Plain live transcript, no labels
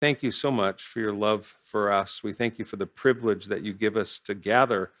thank you so much for your love for us. We thank you for the privilege that you give us to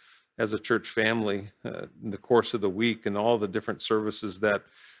gather as a church family in the course of the week and all the different services that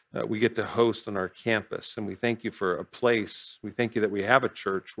we get to host on our campus. And we thank you for a place. We thank you that we have a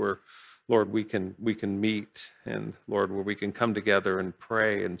church where, Lord, we can meet, and Lord, where we can come together and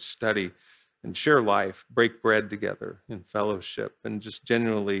pray and study and share life, break bread together in fellowship, and just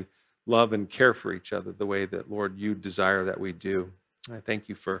genuinely love and care for each other the way that, Lord, you desire that we do. I thank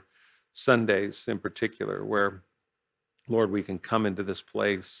you for Sundays in particular, where, Lord, we can come into this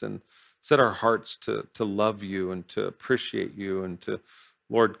place and set our hearts to love you and to appreciate you and to,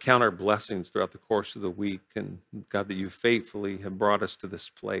 Lord, count our blessings throughout the course of the week. And God, that you faithfully have brought us to this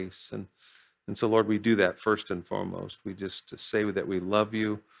place. And so, Lord, we do that first and foremost. We just say that we love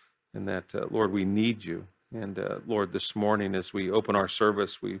you and that, Lord, we need you. And Lord, this morning as we open our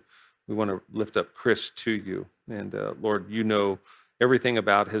service, we want to lift up Chris to you. And Lord, you know everything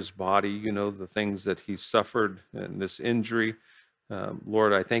about his body. You know the things that he suffered in this injury.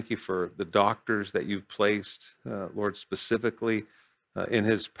 Lord, I thank you for the doctors that you've placed, Lord, specifically in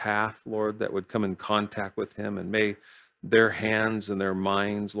his path, Lord, that would come in contact with him. And may their hands and their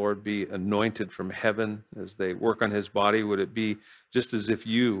minds, Lord, be anointed from heaven as they work on his body. Would it be just as if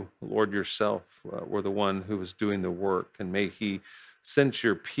you, Lord, yourself were the one who was doing the work? And may he sense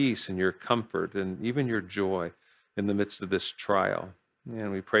your peace and your comfort and even your joy in the midst of this trial.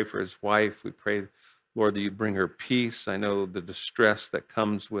 And we pray for his wife. We pray, Lord, that you bring her peace. I know the distress that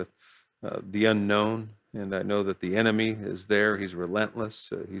comes with the unknown, and I know that the enemy is there. He's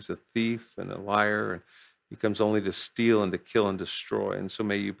relentless. He's a thief and a liar, and he comes only to steal and to kill and destroy. And so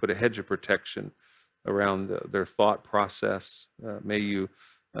may you put a hedge of protection around their thought process. May you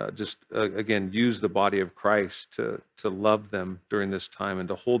again, use the body of Christ to love them during this time and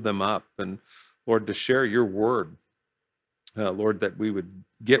to hold them up, and, Lord, to share your word. Lord, that we would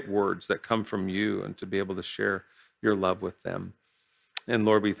get words that come from you and to be able to share your love with them. And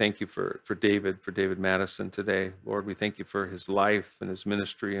Lord, we thank you for David Madison today. Lord, we thank you for his life and his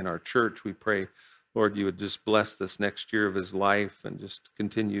ministry in our church. We pray, Lord, you would just bless this next year of his life and just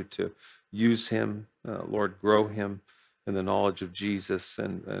continue to use him, Lord, grow him in the knowledge of Jesus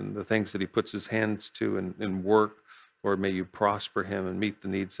and the things that he puts his hands to in work. Lord, may you prosper him and meet the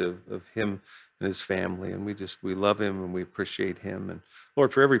needs of him and his family. And we love him and we appreciate him. And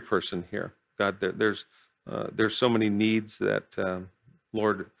Lord, for every person here, God, there's so many needs that,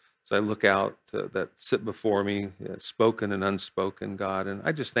 Lord, as I look out that sit before me, spoken and unspoken, God. And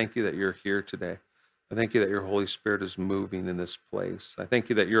I just thank you that you're here today. I thank you that your Holy Spirit is moving in this place. I thank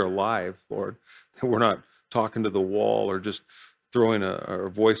you that you're alive, Lord, that we're not talking to the wall or just throwing our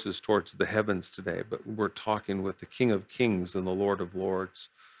voices towards the heavens today, but we're talking with the King of Kings and the Lord of Lords,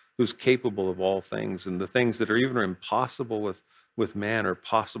 who's capable of all things, and the things that are even impossible with man are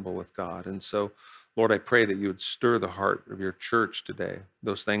possible with God. And so, Lord, I pray that you would stir the heart of your church today,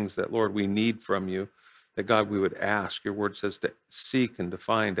 those things that, Lord, we need from you, that, God, we would ask. Your word says to seek and to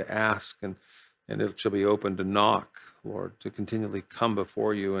find, to ask, and it shall be open, to knock, Lord, to continually come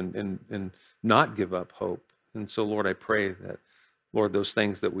before you and not give up hope. And so, Lord, I pray that, Lord, those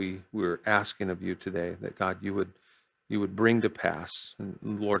things that we're asking of you today, that, God, you would bring to pass. And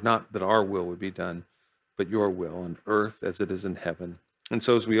Lord, not that our will would be done, but your will on earth as it is in heaven. And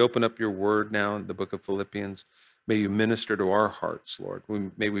so as we open up your word now in the book of Philippians, may you minister to our hearts, Lord.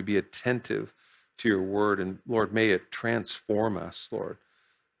 May we be attentive to your word. And Lord, may it transform us, Lord.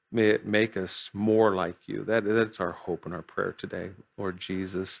 May it make us more like you. That's our hope and our prayer today, Lord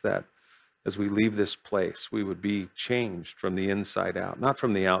Jesus, that as we leave this place, we would be changed from the inside out, not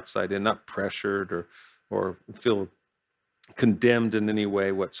from the outside in, not pressured or feel condemned in any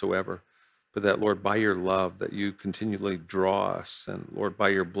way whatsoever, but that, Lord, by your love, that you continually draw us, and Lord, by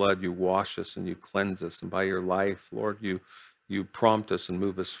your blood, you wash us and you cleanse us, and by your life, Lord, you prompt us and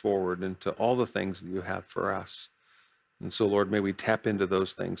move us forward into all the things that you have for us. And so, Lord, may we tap into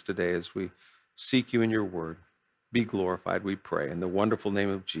those things today as we seek you in your word. Be glorified, we pray, in the wonderful name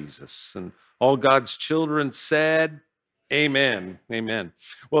of Jesus. And all God's children said, amen. Amen.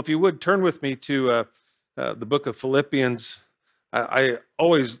 Well, if you would, turn with me to the book of Philippians. I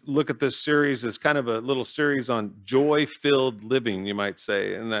always look at this series as kind of a little series on joy-filled living, you might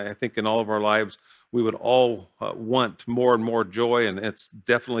say. And I think in all of our lives, we would all want more and more joy, and it's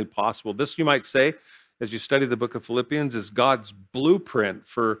definitely possible. This, you might say, as you study the book of Philippians, is God's blueprint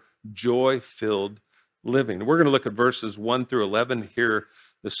for joy-filled living. We're going to look at verses 1 through 11 here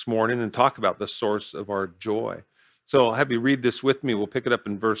this morning and talk about the source of our joy. So I'll have you read this with me. We'll pick it up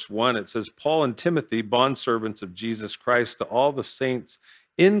in verse 1. It says, Paul and Timothy, bondservants of Jesus Christ, to all the saints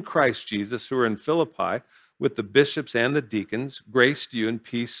in Christ Jesus who are in Philippi, with the bishops and the deacons. Grace to you and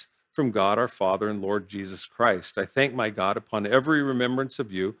peace from God our Father and Lord Jesus Christ. I thank my God upon every remembrance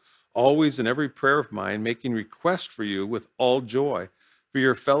of you, always in every prayer of mine, making request for you with all joy, for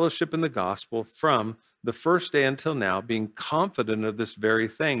your fellowship in the gospel from the first day until now, being confident of this very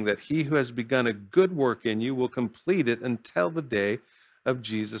thing, that he who has begun a good work in you will complete it until the day of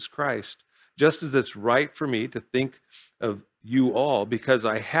Jesus Christ. Just as it's right for me to think of you all, because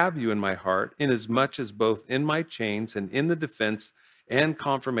I have you in my heart, inasmuch as both in my chains and in the defense and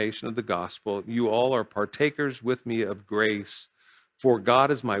confirmation of the gospel, you all are partakers with me of grace. For God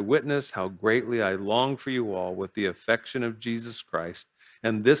is my witness, how greatly I long for you all with the affection of Jesus Christ.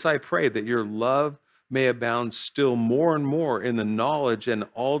 And this I pray, that your love may abound still more and more in the knowledge and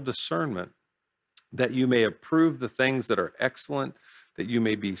all discernment, that you may approve the things that are excellent, that you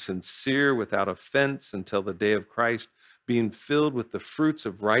may be sincere without offense until the day of Christ, being filled with the fruits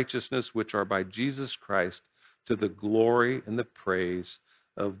of righteousness, which are by Jesus Christ, to the glory and the praise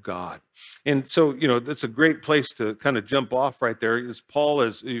of God. And so, that's a great place to kind of jump off right there. As Paul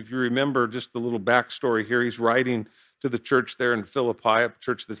is, if you remember just the little backstory here, he's writing to the church there in Philippi, a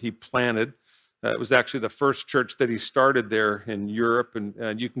church that he planted. It was actually the first church that he started there in Europe.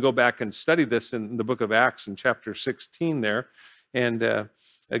 And you can go back and study this in the book of Acts in chapter 16 there. And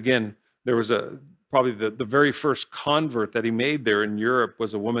again, there was probably the very first convert that he made there in Europe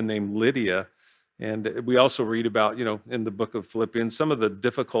was a woman named Lydia. And we also read about, in the book of Philippians, some of the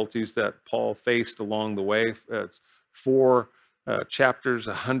difficulties that Paul faced along the way. It's 4 chapters,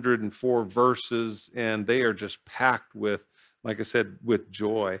 104 verses, and they are just packed with, like I said, with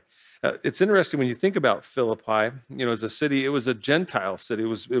joy. It's interesting when you think about Philippi, as a city, it was a Gentile city.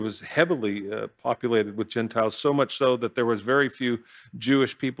 It was heavily populated with Gentiles, so much so that there was very few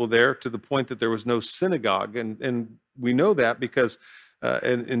Jewish people there, to the point that there was no synagogue. And we know that because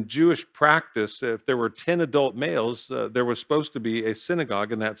in Jewish practice, if there were 10 adult males, there was supposed to be a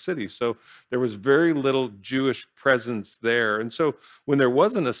synagogue in that city. So there was very little Jewish presence there. And so when there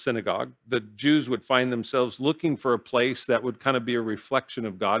wasn't a synagogue, the Jews would find themselves looking for a place that would kind of be a reflection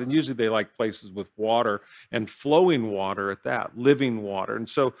of God. And usually they like places with water, and flowing water at that, living water. And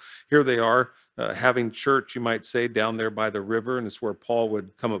so here they are having church, you might say, down there by the river. And it's where Paul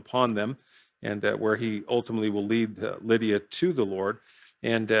would come upon them, and where he ultimately will lead Lydia to the Lord.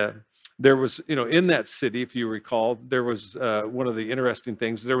 And there was, in that city, if you recall, there was one of the interesting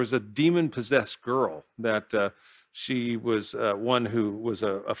things. There was a demon-possessed girl that she was one who was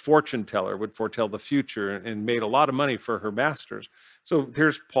a fortune teller, would foretell the future, and made a lot of money for her masters. So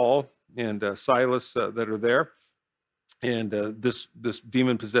here's Paul and Silas that are there. And this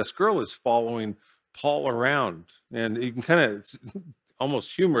demon-possessed girl is following Paul around. And you can it's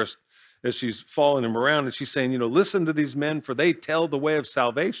almost humorous, as she's following him around, and she's saying, listen to these men, for they tell the way of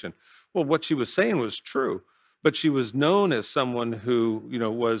salvation. Well, what she was saying was true, but she was known as someone who,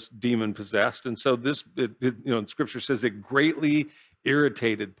 was demon possessed. And so Scripture says it greatly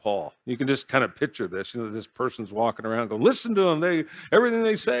irritated Paul. You can just kind of picture this, this person's walking around going, listen to them. Everything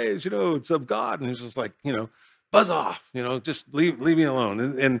they say is, it's of God. And he's just like, buzz off, just leave me alone.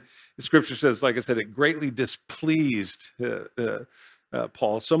 And the Scripture says, like I said, it greatly displeased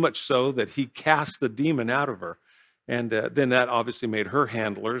Paul, so much so that he cast the demon out of her. And then that obviously made her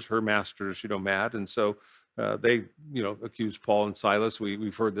handlers, her masters, mad. And so they, accused Paul and Silas.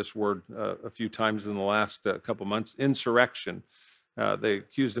 We've heard this word a few times in the last couple months, insurrection. They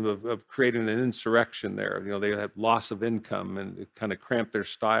accused him of creating an insurrection there. They had loss of income, and it kind of cramped their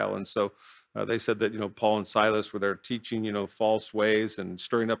style. And so they said that, Paul and Silas were there teaching, false ways and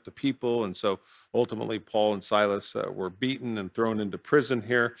stirring up the people. And so ultimately, Paul and Silas were beaten and thrown into prison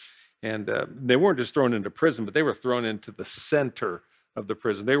here. And they weren't just thrown into prison, but they were thrown into the center of the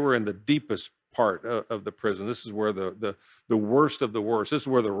prison. They were in the deepest part of the prison. This is where the worst of the worst. This is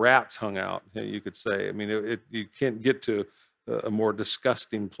where the rats hung out, you could say. I mean, you can't get to a more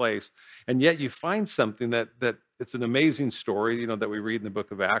disgusting place. And yet you find something that it's an amazing story, that we read in the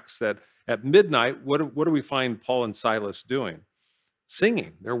book of Acts, that at midnight, what do we find Paul and Silas doing?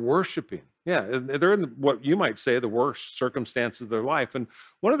 Singing. They're worshiping. Yeah, they're in what you might say the worst circumstances of their life. And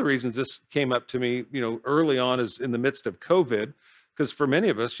one of the reasons this came up to me, early on, is in the midst of COVID, because for many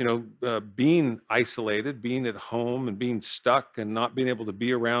of us, being isolated, being at home and being stuck and not being able to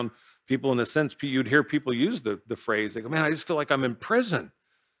be around people, in a sense, you'd hear people use the phrase, they go, man, I just feel like I'm in prison.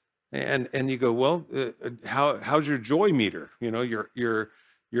 And you go, well, how's your joy meter?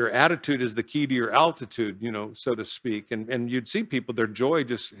 Your attitude is the key to your altitude, so to speak. And you'd see people, their joy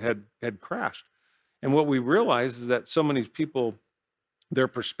just had crashed. And what we realize is that so many people, their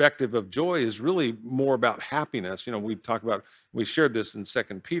perspective of joy is really more about happiness. We shared this in 2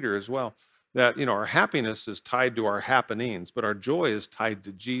 Peter as well. that, our happiness is tied to our happenings, but our joy is tied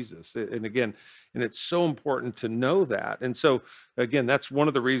to Jesus. And again, and it's so important to know that. And so, again, that's one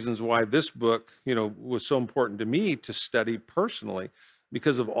of the reasons why this book, was so important to me to study personally,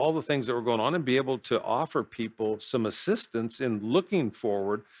 because of all the things that were going on, and be able to offer people some assistance in looking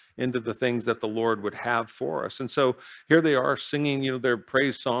forward into the things that the Lord would have for us. And so here they are singing, their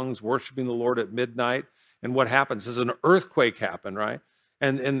praise songs, worshiping the Lord at midnight. And what happens is an earthquake happened, right?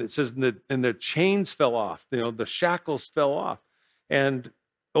 And it says, and the chains fell off, the shackles fell off. And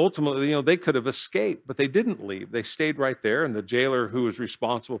ultimately, they could have escaped, but they didn't leave. They stayed right there. And the jailer who was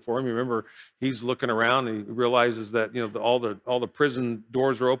responsible for him, you remember, he's looking around and he realizes that, all the prison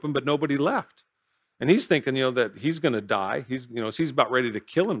doors are open, but nobody left. And he's thinking, that he's going to die. He's about ready to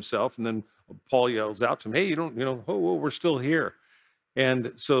kill himself. And then Paul yells out to him, hey, you don't, whoa, we're still here.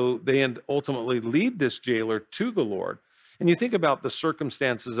 And so they ultimately lead this jailer to the Lord. And you think about the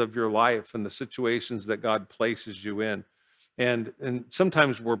circumstances of your life and the situations that God places you in. And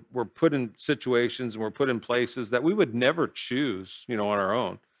sometimes we're put in situations and we're put in places that we would never choose, on our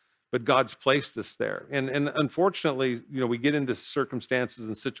own. But God's placed us there. And unfortunately, we get into circumstances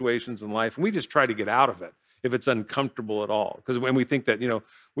and situations in life and we just try to get out of it if it's uncomfortable at all. Because when we think that,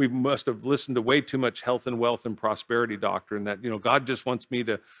 we must have listened to way too much health and wealth and prosperity doctrine, that, God just wants me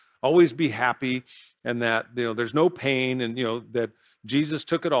to always be happy, and that, there's no pain, and, that Jesus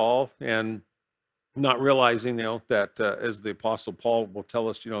took it all, and not realizing, that as the Apostle Paul will tell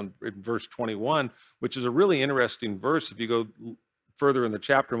us, in verse 21, which is a really interesting verse if you go further in the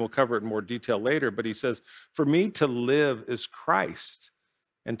chapter, and we'll cover it in more detail later, but he says, for me to live is Christ,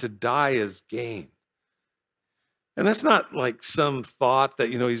 and to die is gain. And that's not like some thought that,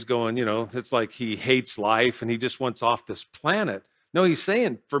 he's going, it's like he hates life and he just wants off this planet. No, he's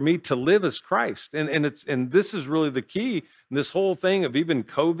saying, for me to live is Christ. And this is really the key in this whole thing of even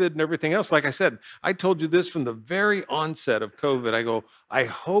COVID and everything else. Like I said, I told you this from the very onset of COVID. I go, I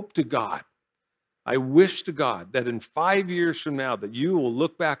hope to God, I wish to God that in 5 years from now that you will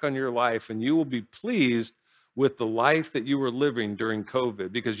look back on your life and you will be pleased with the life that you were living during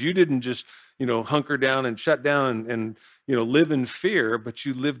COVID, because you didn't just, hunker down and shut down and live in fear, but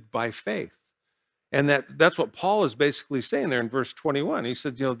you lived by faith. And that's what Paul is basically saying there in verse 21. He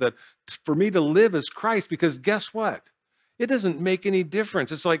said, that for me to live is Christ, because guess what? It doesn't make any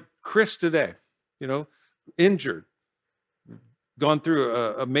difference. It's like Chris today, injured, gone through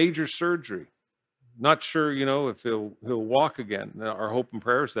a major surgery. Not sure, if he'll walk again. Our hope and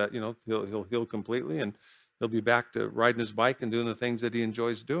prayer is that, he'll heal completely and he'll be back to riding his bike and doing the things that he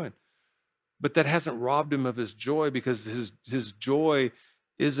enjoys doing. But that hasn't robbed him of his joy, because his joy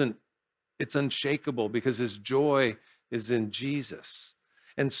it's unshakable, because his joy is in Jesus.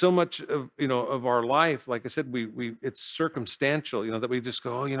 And so much of, of our life, like I said, we it's circumstantial, that we just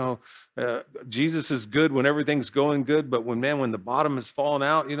go, Jesus is good when everything's going good. But when the bottom has fallen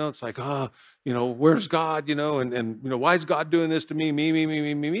out, it's like, where's God, and why is God doing this to me,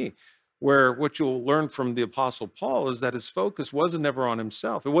 me? Where what you'll learn from the Apostle Paul is that his focus wasn't ever on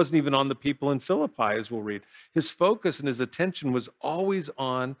himself. It wasn't even on the people in Philippi, as we'll read. His focus and his attention was always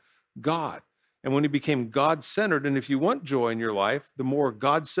on God. And when he became God-centered, and if you want joy in your life, the more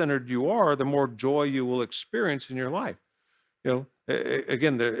God-centered you are, the more joy you will experience in your life.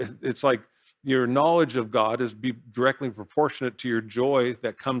 Again, it's like your knowledge of God is directly proportionate to your joy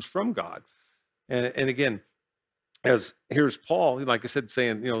that comes from God. And again, as here's Paul, like I said,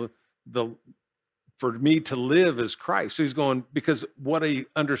 saying, for me to live is Christ. So he's going, because what he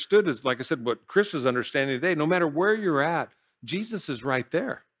understood is, like I said, what Chris is understanding today, no matter where you're at, Jesus is right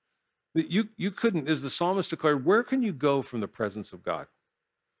there. You couldn't, as the psalmist declared, where can you go from the presence of God?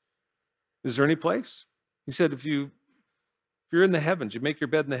 Is there any place? He said, if you're in the heavens, you make your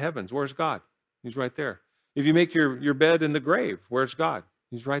bed in the heavens, where's God? He's right there. If you make your bed in the grave, where's God?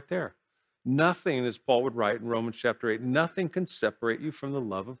 He's right there. Nothing, as Paul would write in Romans chapter 8, nothing can separate you from the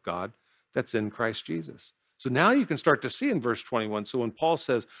love of God that's in Christ Jesus. So now you can start to see in verse 21. So when Paul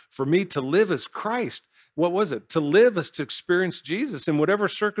says, for me to live is Christ, what was it? To live is to experience Jesus in whatever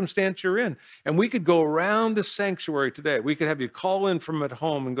circumstance you're in. And we could go around the sanctuary today. We could have you call in from at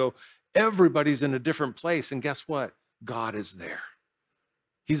home and go, everybody's in a different place. And guess what? God is there.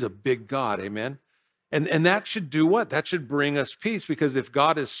 He's a big God. Amen. And that should do what? That should bring us peace, because if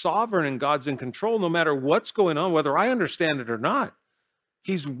God is sovereign and God's in control, no matter what's going on, whether I understand it or not,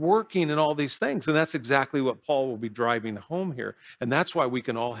 he's working in all these things. And that's exactly what Paul will be driving home here. And that's why we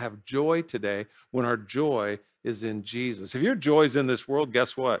can all have joy today, when our joy is in Jesus. If your joy is in this world,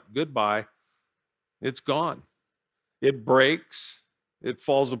 guess what? Goodbye. It's gone. It breaks. It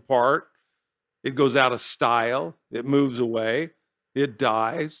falls apart. It goes out of style. It moves away. It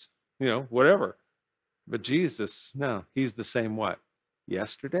dies. whatever. But Jesus, no, he's the same what?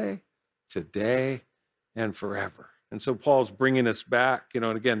 Yesterday, today, and forever. And so Paul's bringing us back, and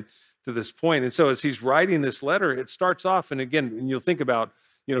again, to this point. And so as he's writing this letter, it starts off, and again, and you'll think about,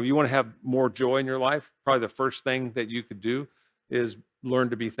 you want to have more joy in your life, probably the first thing that you could do is learn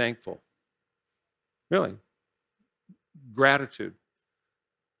to be thankful. Really. Gratitude.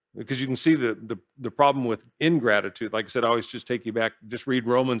 Because you can see the problem with ingratitude. Like I said, I always just take you back, just read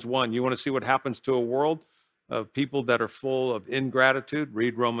Romans 1. You want to see what happens to a world of people that are full of ingratitude?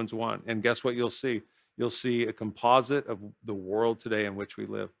 Read Romans 1. And guess what you'll see? You'll see a composite of the world today in which we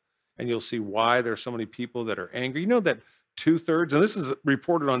live. And you'll see why there's so many people that are angry. You know that 2/3, and this is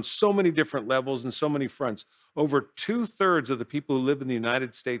reported on so many different levels and so many fronts, over 2/3 of the people who live in the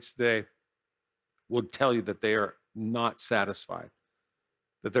United States today will tell you that they are not satisfied,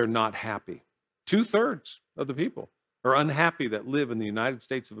 that they're not happy. 2/3 of the people are unhappy that live in the United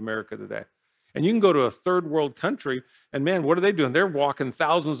States of America today. And you can go to a third world country, and man, what are they doing? They're walking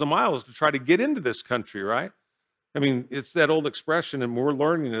thousands of miles to try to get into this country, right? I mean, it's that old expression, and we're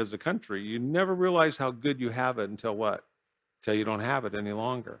learning it as a country. You never realize how good you have it until what? Until you don't have it any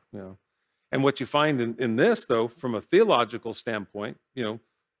longer, And what you find in this, though, from a theological standpoint,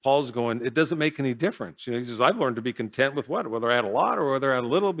 Paul's going, it doesn't make any difference. He says, I've learned to be content with what? Whether I had a lot or whether I had a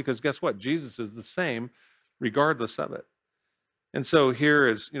little, because guess what? Jesus is the same regardless of it. And so here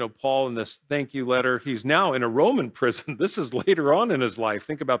is, Paul in this thank you letter. He's now in a Roman prison. This is later on in his life.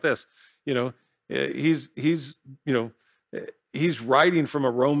 Think about this. He's writing from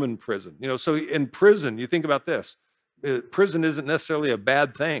a Roman prison. So in prison, you think about this. Prison isn't necessarily a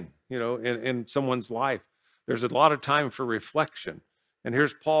bad thing, in someone's life. There's a lot of time for reflection. And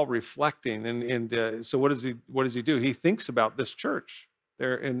here's Paul reflecting. And so what does he do? He thinks about this church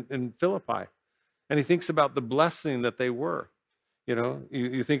there in Philippi. And he thinks about the blessing that they were.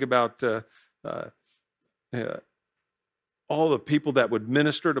 You think about all the people that would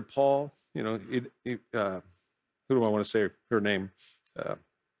minister to Paul. Who do I want to say her name?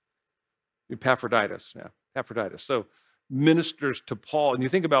 Epaphroditus. Yeah, Epaphroditus. So ministers to Paul. And you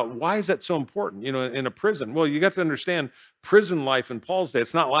think about, why is that so important, in a prison? Well, you got to understand prison life in Paul's day.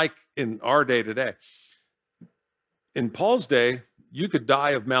 It's not like in our day today. In Paul's day, you could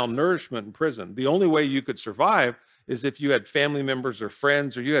die of malnourishment in prison. The only way you could survive is if you had family members or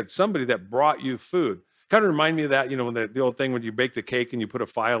friends, or you had somebody that brought you food. Kind of remind me of that, when the old thing when you bake the cake and you put a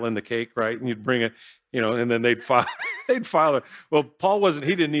file in the cake, right? And you'd bring it, and then they'd file it. Well, Paul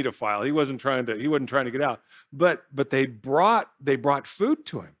he didn't need a file. He wasn't trying to get out. But they brought food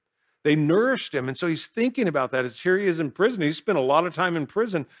to him. They nourished him. And so he's thinking about that as here he is in prison. He spent a lot of time in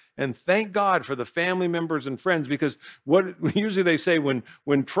prison, and thank God for the family members and friends, because what usually they say when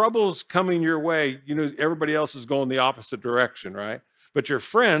trouble's coming your way, everybody else is going the opposite direction, right? But your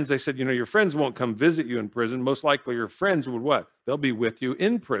friends, they said, your friends won't come visit you in prison. Most likely your friends would what? They'll be with you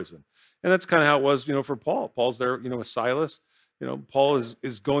in prison. And that's kind of how it was, for Paul. Paul's there, with Silas. Paul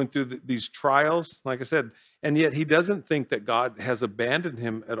is going through these trials, like I said, and yet he doesn't think that God has abandoned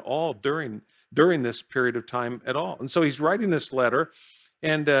him at all during this period of time at all. And so he's writing this letter,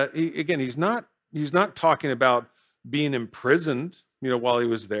 and he's not talking about being imprisoned, while he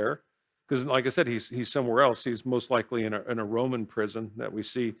was there. Because, like I said, he's somewhere else. He's most likely in a Roman prison that we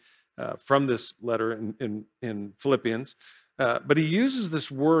see from this letter in Philippians. But he uses this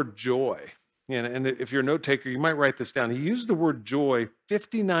word joy. And if you're a note taker, you might write this down. He used the word joy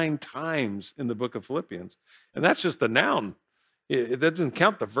 59 times in the book of Philippians. And that's just the noun. It doesn't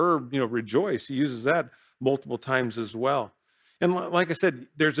count the verb, rejoice. He uses that multiple times as well. And like I said,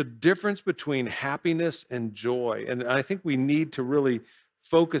 there's a difference between happiness and joy. And I think we need to really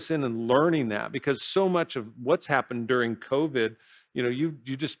focus in and learning that, because so much of what's happened during COVID, you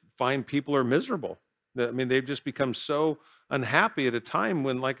just find people are miserable. I mean, they've just become so unhappy at a time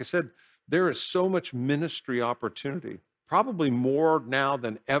when, like I said, there is so much ministry opportunity, probably more now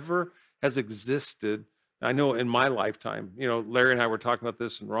than ever has existed. I know in my lifetime, Larry and I were talking about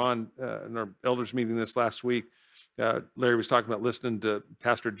this, and Ron in our elders meeting this last week. Larry was talking about listening to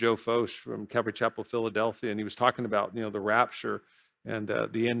Pastor Joe Foch from Calvary Chapel, Philadelphia, and he was talking about, the rapture and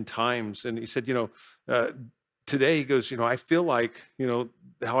the end times. And he said, today, he goes, I feel like,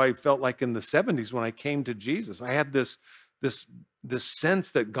 how I felt like in the 70s when I came to Jesus. I had this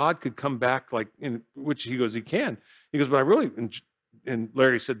sense that God could come back, like in which he goes, he can. He goes, but I really, and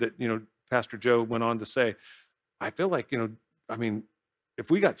Larry said that, Pastor Joe went on to say, I feel like, if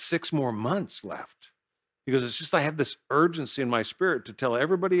we got 6 more months left, he goes, it's just, I have this urgency in my spirit to tell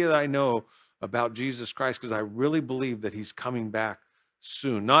everybody that I know about Jesus Christ, because I really believe that he's coming back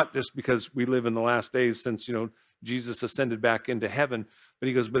soon. Not just because we live in the last days since, Jesus ascended back into heaven, But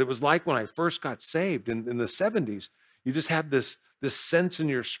he goes, but it was like when I first got saved in the 70s, you just had this sense in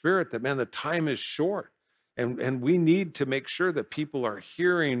your spirit that, man, the time is short. And we need to make sure that people are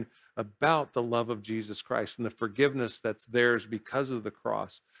hearing about the love of Jesus Christ and the forgiveness that's theirs because of the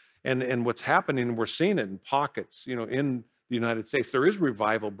cross. And what's happening, we're seeing it in pockets, in the United States. There is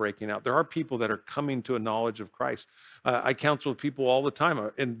revival breaking out. There are people that are coming to a knowledge of Christ. I counsel people all the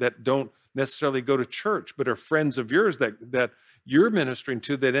time and that don't necessarily go to church, but are friends of yours that you're ministering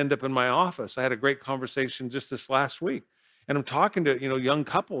to that end up in my office. I had a great conversation just this last week, and I'm talking to young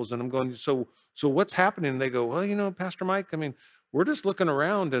couples, and I'm going, so what's happening? And they go, well, Pastor Mike, I mean, we're just looking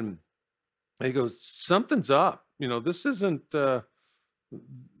around, and they go, something's up. This isn't.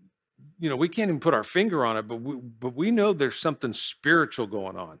 We can't even put our finger on it, but we know there's something spiritual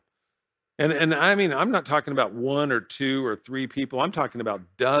going on. And I mean, I'm not talking about one or two or three people. I'm talking about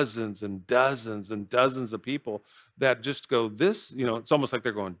dozens and dozens and dozens of people that just go, this, it's almost like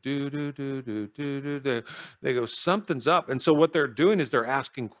they're going, do, do, do, do, do, do, do. They go, something's up. And so what they're doing is they're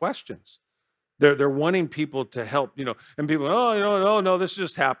asking questions. They're wanting people to help, and people, no, this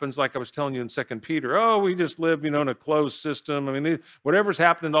just happens. Like I was telling you in 2 Peter, we just live, in a closed system. I mean, whatever's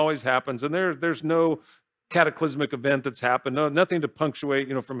happening always happens. And there's no cataclysmic event that's happened. No, nothing to punctuate,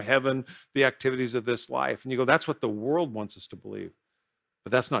 from heaven, the activities of this life. And you go, that's what the world wants us to believe.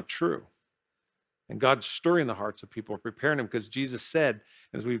 But that's not true. And God's stirring the hearts of people, preparing them, because Jesus said,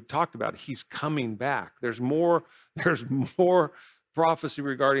 as we've talked about, he's coming back. There's more prophecy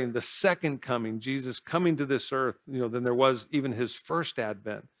regarding the second coming, Jesus coming to this earth, than there was even his first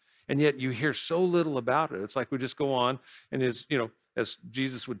advent. And yet you hear so little about it. It's like we just go on and as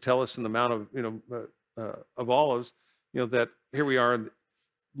Jesus would tell us in the Mount of Olives, that here we are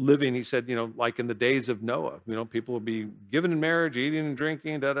living, he said, like in the days of Noah, people will be given in marriage, eating and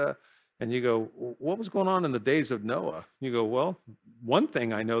drinking, and you go, what was going on in the days of Noah? You go, well, one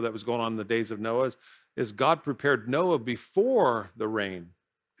thing I know that was going on in the days of Noah is God prepared Noah before the rain.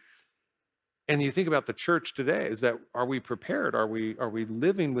 And you think about the church today, is that, are we prepared? Are we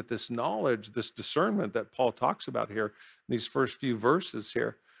living with this knowledge, this discernment that Paul talks about here in these first few verses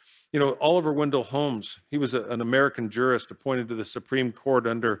here? Oliver Wendell Holmes, he was an American jurist appointed to the Supreme Court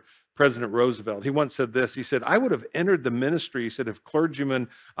under President Roosevelt. He once said this, he said, I would have entered the ministry, he said, if clergymen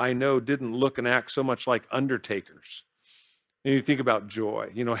I know didn't look and act so much like undertakers. And you think about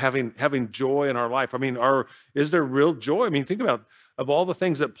joy, having joy in our life. I mean, is there real joy? I mean, think about, of all the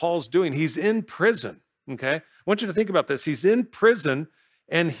things that Paul's doing, he's in prison, okay? I want you to think about this. He's in prison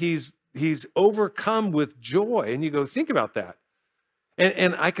and he's overcome with joy. And you go, think about that.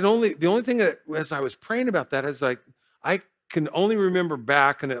 And the only thing that, as I was praying about that, is like, I can only remember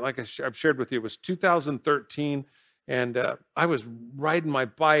back, and like I've shared with you, it was 2013, and I was riding my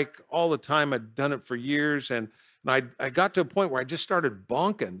bike all the time. I'd done it for years, and I got to a point where I just started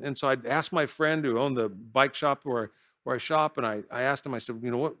bonking. And so I'd asked my friend who owned the bike shop where I shop, and I asked him, I said,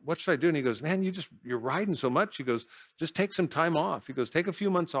 what should I do? And he goes, man, you're riding so much. He goes, just take some time off. He goes, take a few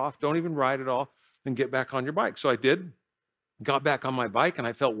months off, don't even ride at all, and get back on your bike. So I did. Got back on my bike, and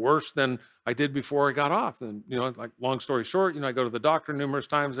I felt worse than I did before I got off. And, like, long story short, I go to the doctor numerous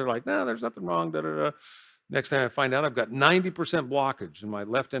times. They're like, no, there's nothing wrong. Da, da, da. Next time I find out I've got 90% blockage in my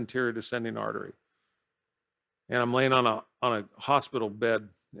left anterior descending artery. And I'm laying on a hospital bed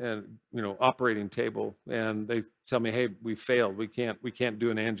and, operating table. And they tell me, hey, we failed. We can't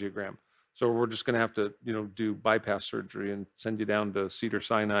do an angiogram. So we're just going to have to, do bypass surgery and send you down to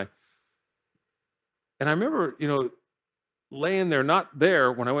Cedars-Sinai. And I remember, laying there, not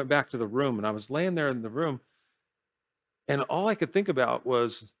there when I went back to the room, and I was laying there in the room, and all I could think about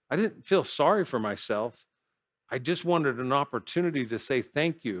was, I didn't feel sorry for myself. I just wanted an opportunity to say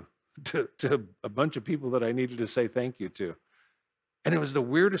thank you to a bunch of people that I needed to say thank you to. And it was the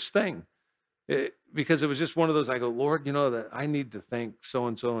weirdest thing, because it was just one of those, I go, Lord, that I need to thank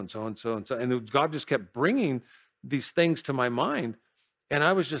so-and-so and so-and-so and so. And God just kept bringing these things to my mind. And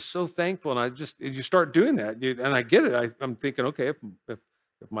I was just so thankful. And you start doing that. And I get it. I'm thinking, okay, if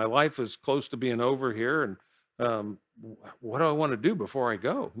my life is close to being over here, and what do I want to do before I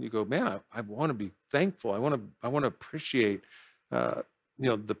go? And you go, man, I want to be thankful. I want to appreciate,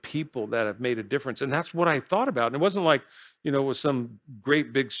 the people that have made a difference. And that's what I thought about. And it wasn't like, it was some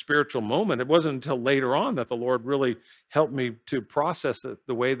great big spiritual moment. It wasn't until later on that the Lord really helped me to process it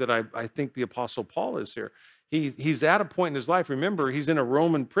the way that I think the Apostle Paul is here. He's at a point in his life. Remember, he's in a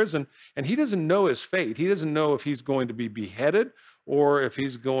Roman prison, and he doesn't know his fate. He doesn't know if he's going to be beheaded or if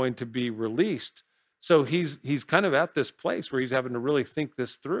he's going to be released. So he's kind of at this place where he's having to really think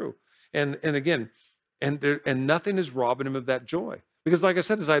this through. And again, and nothing is robbing him of that joy. Because like I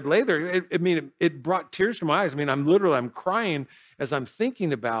said, as I'd lay there, it brought tears to my eyes. I'm crying as I'm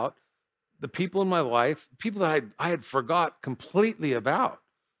thinking about the people in my life, people that I had forgot completely about,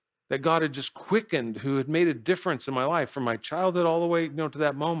 that God had just quickened, who had made a difference in my life from my childhood all the way, to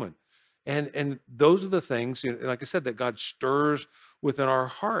that moment. And those are the things, like I said, that God stirs within our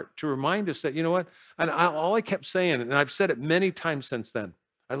heart to remind us that, what, all I kept saying, and I've said it many times since then,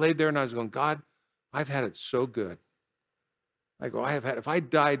 I laid there and I was going, God, I've had it so good. I go, if I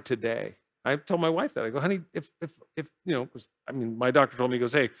died today, I told my wife that. I go, honey, if my doctor told me, he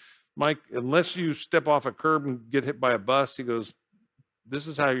goes, hey, Mike, unless you step off a curb and get hit by a bus, he goes, this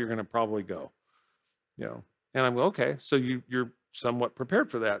is how you're going to probably go, And I'm okay, so you're somewhat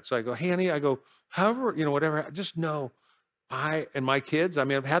prepared for that. So I go, hey, honey, however, whatever, just know I and my kids,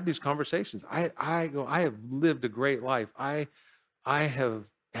 I've had these conversations. I go, I have lived a great life. I have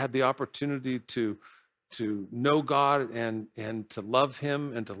had the opportunity to know God and to love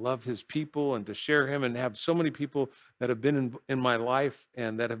him and to love his people and to share him, and have so many people that have been in my life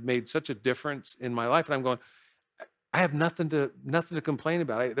and that have made such a difference in my life. And I'm going, I have nothing to complain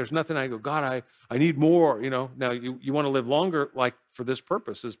about. There's nothing. I go, God, I need more, Now you want to live longer, like for this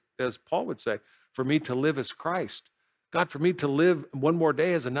purpose, as Paul would say, for me to live as Christ. God, for me to live one more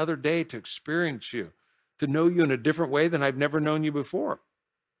day as another day to experience you, to know you in a different way than I've never known you before.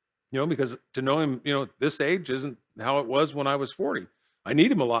 Because to know him, this age isn't how it was when I was 40. I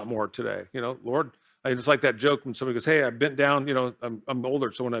need him a lot more today. Lord, it's like that joke when somebody goes, hey, I bent down, I'm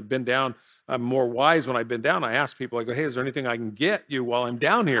older. So when I bend down, I'm more wise when I bend down. I ask people, I go, hey, is there anything I can get you while I'm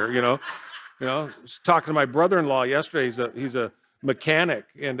down here? I was talking to my brother-in-law yesterday. He's a mechanic.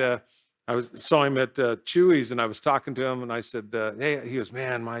 And saw him at Chewy's, and I was talking to him, and I said, hey, he goes,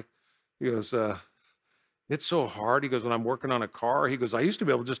 man, Mike, he goes, it's so hard. He goes, when I'm working on a car, he goes, I used to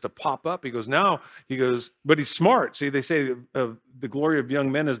be able just to pop up. He goes, now, but he's smart. See, they say the glory of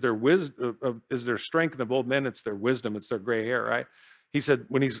young men is their wisdom, is their strength, and of old men, it's their wisdom, it's their gray hair, right? He said,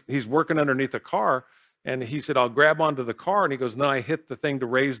 when he's working underneath a car, and he said, I'll grab onto the car, and he goes, then I hit the thing to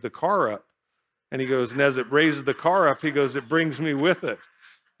raise the car up. And he goes, and as it raises the car up, he goes, it brings me with it.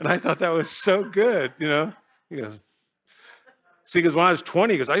 And I thought that was so good, He goes, see, because when I was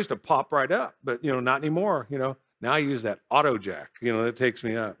 20, because I used to pop right up, but, not anymore, Now I use that auto jack, that takes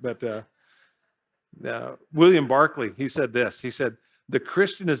me up. But William Barclay, he said this. He said, the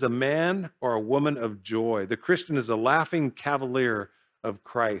Christian is a man or a woman of joy. The Christian is a laughing cavalier of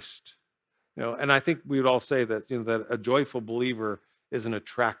Christ. And I think we would all say that, that a joyful believer is an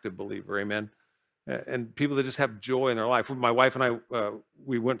attractive believer. Amen. And people that just have joy in their life. My wife and I,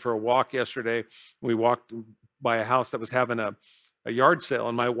 we went for a walk yesterday. We walked by a house that was having a yard sale.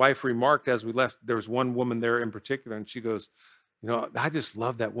 And my wife remarked as we left, there was one woman there in particular, and she goes, I just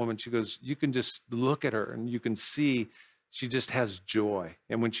love that woman. She goes, you can just look at her and you can see she just has joy.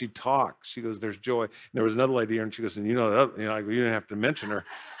 And when she talks, she goes, there's joy. And there was another lady here, and she goes, and you didn't have to mention her,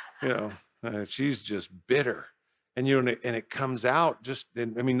 she's just bitter. And, and it comes out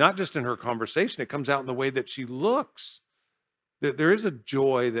not just in her conversation, it comes out in the way that she looks. There is a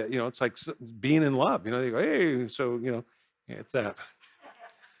joy that, it's like being in love, they go, hey, so, it's that,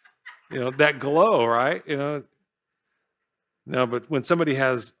 that glow, right? No, but when somebody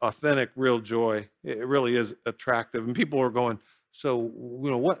has authentic, real joy, it really is attractive. And people are going, so,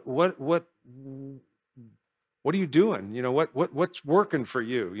 what are you doing? What's working for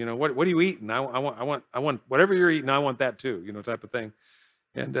you? What are you eating? I want whatever you're eating. I want that too, type of thing.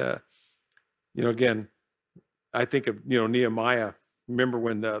 And, again, I think of, Nehemiah. Remember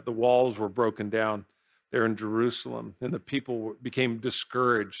when the walls were broken down there in Jerusalem, and the people became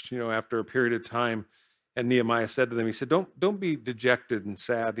discouraged, after a period of time. And Nehemiah said to them, he said, don't be dejected and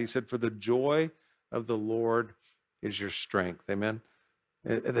sad. He said, for the joy of the Lord is your strength. Amen.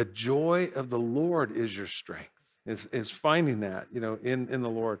 The joy of the Lord is your strength, is finding that, in the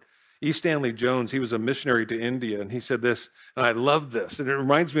Lord. E. Stanley Jones, he was a missionary to India, and he said this, and I love this, and it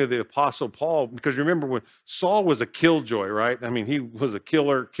reminds me of the Apostle Paul, because remember when Saul was a killjoy, right? He was a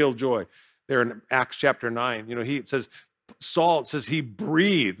killjoy. There in Acts chapter 9, it says, Saul, it says he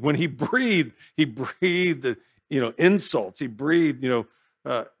breathed. When he breathed, insults. He breathed,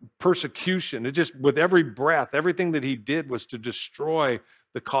 persecution. It just, with every breath, everything that he did was to destroy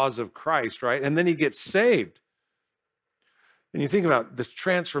the cause of Christ, right? And then he gets saved. And you think about this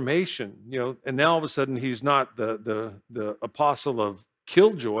transformation, and now all of a sudden he's not the apostle of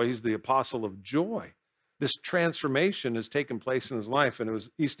killjoy, he's the apostle of joy. This transformation has taken place in his life. And it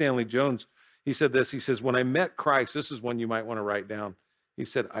was E. Stanley Jones, he said this, he says, when I met Christ, this is one you might want to write down. He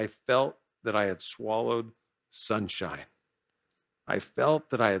said, I felt that I had swallowed sunshine. I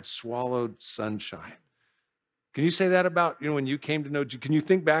felt that I had swallowed sunshine. Can you say that about, when you came to know, can you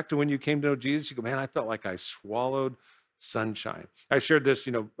think back to when you came to know Jesus? You go, man, I felt like I swallowed sunshine. I shared this,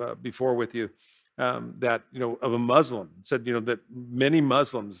 before with you, that, of a Muslim. It said, that many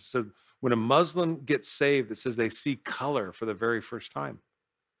Muslims said when a Muslim gets saved, it says they see color for the very first time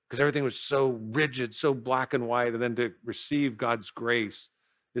because everything was so rigid, so black and white. And then to receive God's grace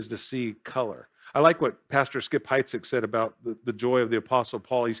is to see color. I like what Pastor Skip Heitzig said about the joy of the Apostle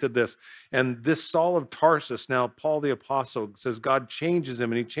Paul. He said this, and this Saul of Tarsus, now Paul the Apostle, says God changes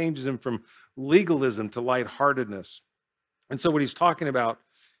him, and he changes him from legalism to lightheartedness. And so what he's talking about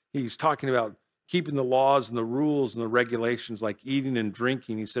keeping the laws and the rules and the regulations like eating and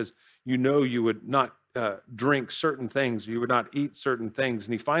drinking. He says, you would not drink certain things, you would not eat certain things.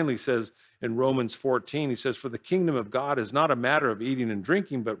 And he finally says in Romans 14, he says, for the kingdom of God is not a matter of eating and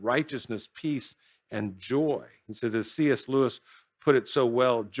drinking, but righteousness, peace, and joy. He says, as C.S. Lewis put it so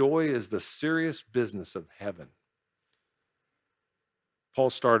well, joy is the serious business of heaven. Paul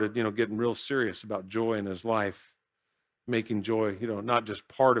started, getting real serious about joy in his life, making joy, not just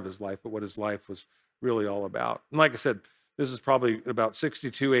part of his life, but what his life was really all about. And like I said, this is probably about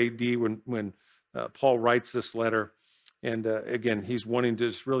 62 AD when Paul writes this letter. And again, he's wanting to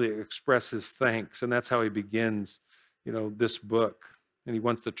just really express his thanks. And that's how he begins, this book. And he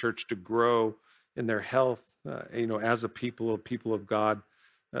wants the church to grow in their health, as a people of God.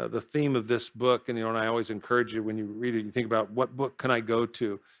 The theme of this book, and I always encourage you when you read it, you think about what book can I go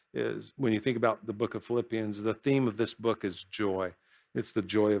to, is when you think about the book of Philippians, the theme of this book is joy. It's the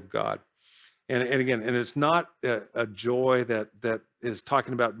joy of God. And again, it's not a joy that is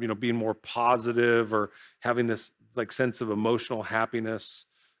talking about, being more positive or having this like sense of emotional happiness.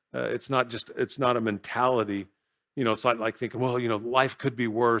 It's not a mentality. It's not like thinking, well, life could be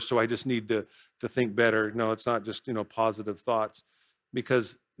worse, so I just need to think better. No, it's not just, positive thoughts,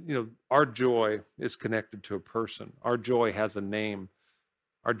 because, our joy is connected to a person. Our joy has a name.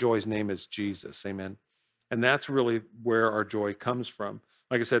 Our joy's name is Jesus. Amen. And that's really where our joy comes from.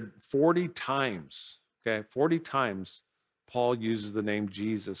 Like I said, 40 times, 40 times Paul uses the name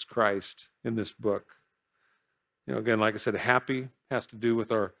Jesus Christ in this book. Again, like I said, happy has to do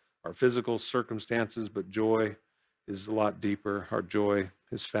with our physical circumstances, but joy is a lot deeper. Our joy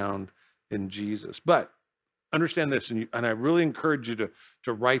is found in Jesus. But understand this, and I really encourage you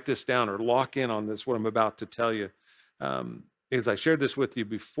to write this down or lock in on this, what I'm about to tell you. Because I shared this with you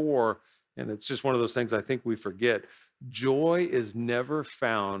before, and it's just one of those things I think we forget. Joy is never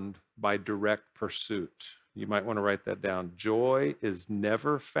found by direct pursuit. You might want to write that down. Joy is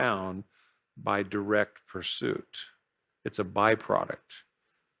never found by direct pursuit. It's a byproduct.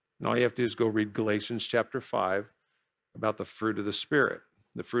 And all you have to do is go read Galatians chapter 5 about the fruit of the Spirit.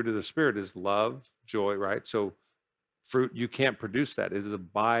 The fruit of the Spirit is love, joy, right? So fruit, you can't produce that. It is a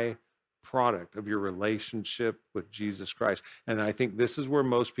byproduct of your relationship with Jesus Christ. And I think this is where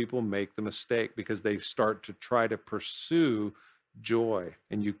most people make the mistake, because they start to try to pursue joy,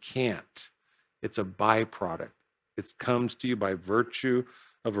 and you can't. It's a byproduct. It comes to you by virtue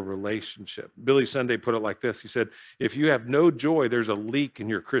of a relationship. Billy Sunday put it like this. He said, if you have no joy, there's a leak in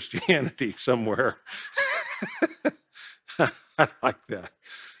your Christianity somewhere. I like that.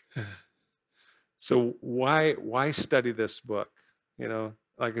 So why study this book?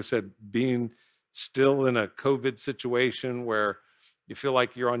 Like I said, being still in a COVID situation where you feel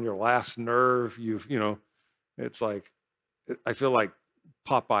like you're on your last nerve, it's like, I feel like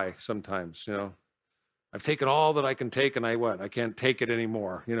Popeye sometimes, I've taken all that I can take, and I can't take it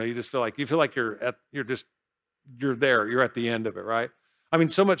anymore. You just feel like you're there, you're at the end of it, right? I mean,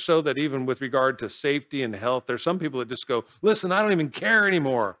 so much so that even with regard to safety and health, there's some people that just go, listen, I don't even care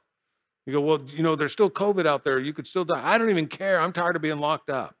anymore. You go, well, there's still COVID out there. You could still die. I don't even care. I'm tired of being locked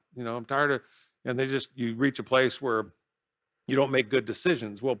up. I'm tired of, and you reach a place where you don't make good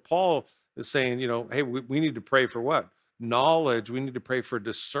decisions. Well, Paul is saying, hey, we need to pray for what? Knowledge. We need to pray for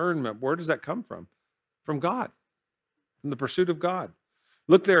discernment. Where does that come from? From God, from the pursuit of God.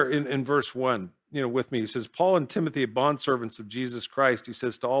 Look there in verse 1, with me. He says, Paul and Timothy, bondservants of Jesus Christ, he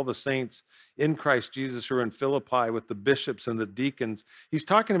says, to all the saints in Christ Jesus who are in Philippi with the bishops and the deacons. He's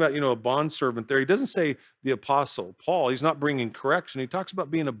talking about, a bondservant there. He doesn't say the apostle Paul. He's not bringing correction. He talks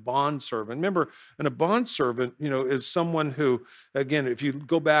about being a bondservant. Remember, and a bondservant, is someone who, again, if you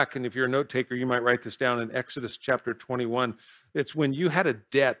go back and if you're a note taker, you might write this down in Exodus chapter 21. It's when you had a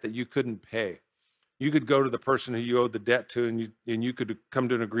debt that you couldn't pay. You could go to the person who you owed the debt to, and you could come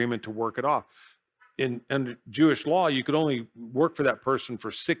to an agreement to work it off. Under Jewish law, you could only work for that person for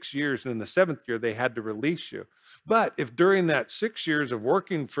 6 years, and in the 7th year, they had to release you. But if during that 6 years of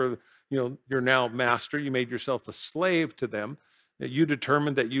working for your now master, you made yourself a slave to them, You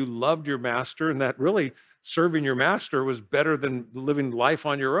determined that you loved your master and that really serving your master was better than living life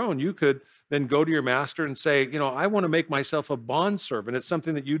on your own. You could then go to your master and say, I want to make myself a bondservant. It's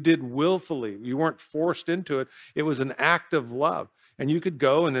something that you did willfully. You weren't forced into it. It was an act of love. And you could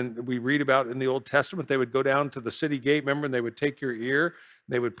go, and then we read about in the Old Testament, they would go down to the city gate, remember, and they would take your ear,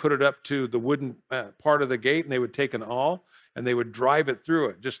 they would put it up to the wooden part of the gate, and they would take an awl, and they would drive it through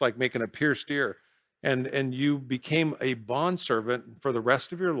it, just like making a pierced ear. And you became a bondservant for the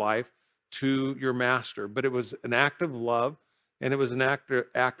rest of your life to your master. But it was an act of love, and it was an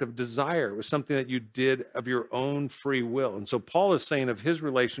act of desire. It was something that you did of your own free will. And so Paul is saying of his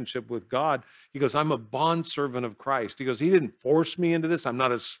relationship with God, he goes, I'm a bondservant of Christ. He goes, he didn't force me into this. I'm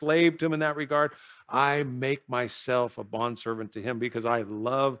not a slave to him in that regard. I make myself a bondservant to him because I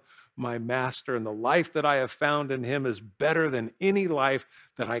love my master, and the life that I have found in him is better than any life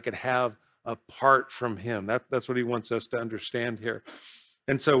that I could have apart from him. That's what he wants us to understand here.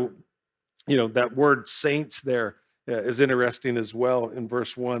 And so, that word saints there is interesting as well in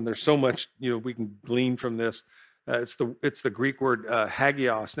verse 1. There's so much, we can glean from this. It's the Greek word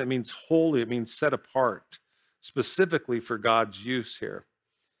hagios, and it means holy. It means set apart, specifically for God's use here.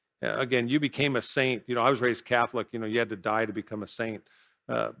 Again, you became a saint. I was raised Catholic. You had to die to become a saint.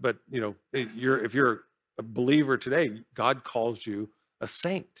 But if you're a believer today, God calls you a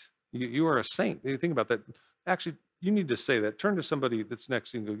saint. You are a saint. You think about that. Actually, you need to say that. Turn to somebody that's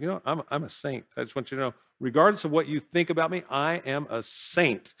next to you and go, I'm a saint. I just want you to know, regardless of what you think about me, I am a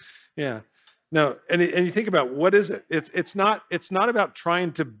saint. Yeah. No, and you think about, what is it? It's not about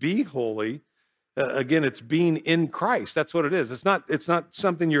trying to be holy. Again, it's being in Christ. That's what it is. It's not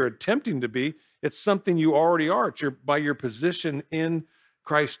something you're attempting to be. It's something you already are. It's by your position in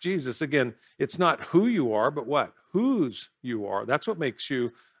Christ Jesus. Again, it's not who you are, but what? Whose you are. That's what makes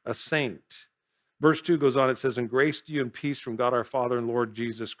you a saint. Verse 2 goes on, it says, and grace to you and peace from God our Father and Lord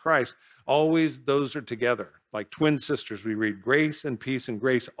Jesus Christ. Always those are together. Like twin sisters, we read grace, and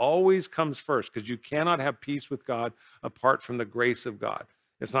grace always comes first, because you cannot have peace with God apart from the grace of God.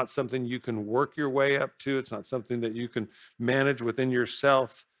 It's not something you can work your way up to. It's not something that you can manage within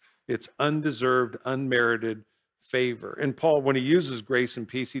yourself. It's undeserved, unmerited favor. And Paul, when he uses grace and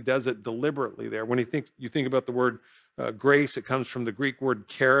peace, he does it deliberately there. When you think about the word grace, it comes from the Greek word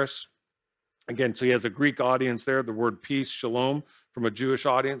charis. Again, so he has a Greek audience there, the word peace, shalom, from a Jewish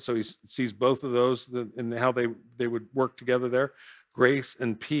audience. So he sees both of those and how they would work together there, grace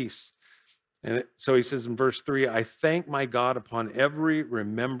and peace. And so he says in verse 3, I thank my God upon every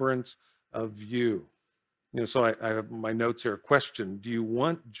remembrance of you. So I have my notes here. Question: do you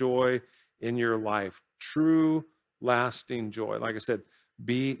want joy in your life? True, lasting joy. Like I said,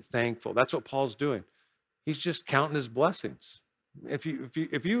 be thankful. That's what Paul's doing. He's just counting his blessings. If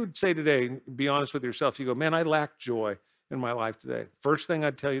you would say today, be honest with yourself, you go, man, I lack joy in my life today. First thing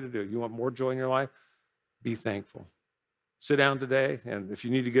I'd tell you to do, you want more joy in your life? Be thankful. Sit down today, and if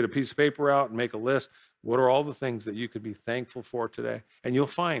you need to get a piece of paper out and make a list, what are all the things that you could be thankful for today? And you'll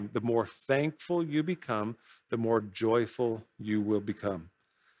find the more thankful you become, the more joyful you will become.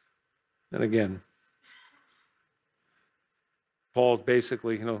 And again, Paul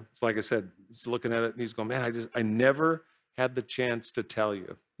basically, it's like I said, he's looking at it and he's going, man, I never had the chance to tell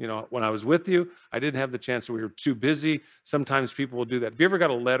you. When I was with you, I didn't have the chance. We were too busy. Sometimes people will do that. Have you ever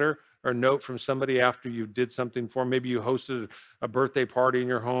got a letter or a note from somebody after you did something for them? Maybe you hosted a birthday party in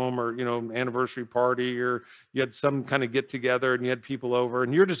your home, or, an anniversary party, or you had some kind of get together and you had people over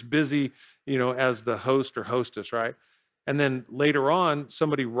and you're just busy, as the host or hostess, right? And then later on,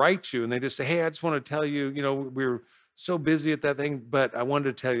 somebody writes you and they just say, hey, I just want to tell you, we were so busy at that thing, but I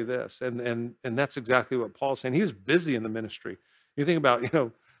wanted to tell you this. And that's exactly what Paul's saying. He was busy in the ministry. You think about,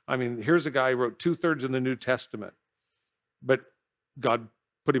 here's a guy who wrote 2/3 of the New Testament, but God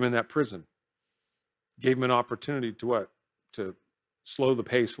put him in that prison, gave him an opportunity to what? To slow the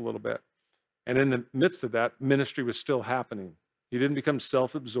pace a little bit. And in the midst of that, ministry was still happening. He didn't become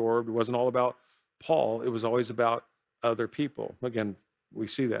self-absorbed. It wasn't all about Paul. It was always about other people. Again, we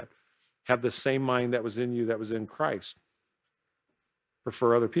see that. Have the same mind that was in you that was in Christ.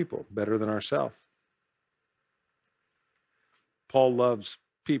 Prefer other people better than ourselves. Paul loves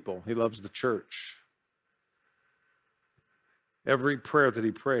people. He loves the church. Every prayer that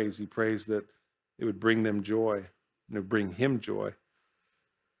he prays that it would bring them joy, and it would bring him joy.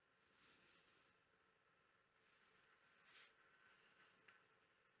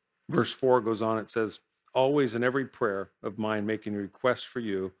 Verse 4 goes on, it says, always in every prayer of mine making requests for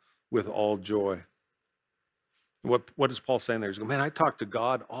you with all joy. What is Paul saying there? He's going, man, I talk to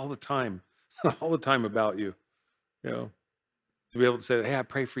God all the time, all the time about you. To be able to say, hey, I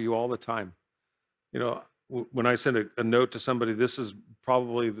pray for you all the time. when I send a note to somebody, this is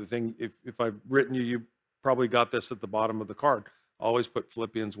probably the thing. If I've written you, you probably got this at the bottom of the card. Always put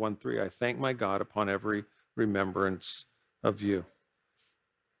Philippians 1:3. I thank my God upon every remembrance of you.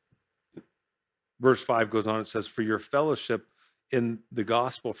 Verse 5 goes on, it says, for your fellowship in the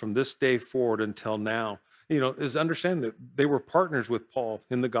gospel from this day forward until now. Is understand that they were partners with Paul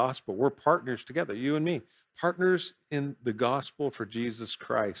in the gospel. We're partners together, you and me, partners in the gospel for Jesus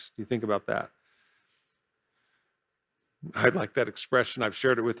Christ. Do you think about that? I like that expression. I've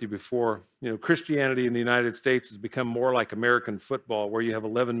shared it with you before. Christianity in the United States has become more like American football, where you have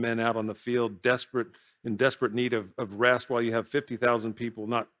 11 men out on the field, in desperate need of rest, while you have 50,000 people,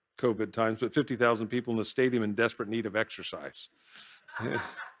 not COVID times, but 50,000 people in the stadium in desperate need of exercise.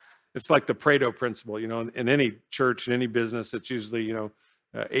 It's like the Pareto principle, in any church, in any business, it's usually,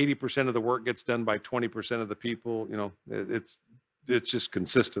 80% of the work gets done by 20% of the people. It's just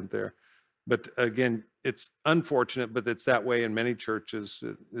consistent there. But again, it's unfortunate, but it's that way in many churches,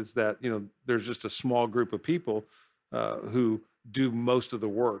 is that, there's just a small group of people who do most of the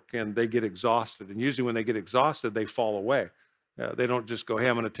work, and they get exhausted. And usually when they get exhausted, they fall away. They don't just go, hey,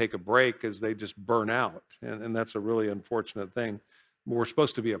 I'm going to take a break, as they just burn out. And that's a really unfortunate thing. We're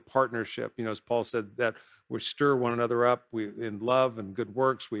supposed to be a partnership, as Paul said, that we stir one another up in love and good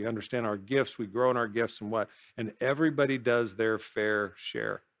works. We understand our gifts. We grow in our gifts and everybody does their fair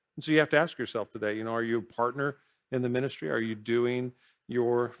share. And so you have to ask yourself today, are you a partner in the ministry? Are you doing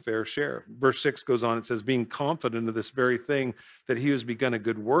your fair share? Verse 6 goes on, it says, being confident of this very thing, that he who has begun a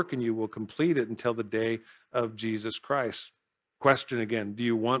good work in you will complete it until the day of Jesus Christ. Question again, do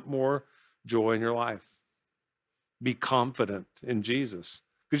you want more joy in your life? Be confident in Jesus.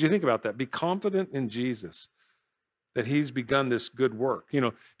 Because you think about that, be confident in Jesus, that he's begun this good work.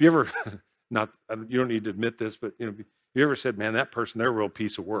 If you ever, you don't need to admit this, but you ever said, man, that person, they're a real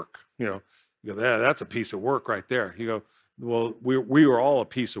piece of work. You go, that's a piece of work right there. You go, well, we were all a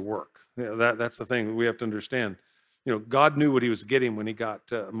piece of work. That's the thing we have to understand. God knew what he was getting when he got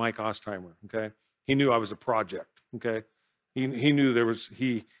Mike Ostheimer. Okay, he knew I was a project. Okay, he knew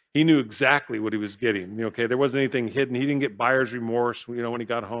he knew exactly what he was getting. Okay, there wasn't anything hidden. He didn't get buyer's remorse. When he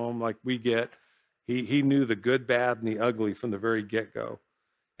got home, like we get. He knew the good, bad, and the ugly from the very get-go.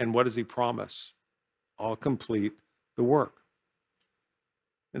 And what does he promise? I'll complete the work.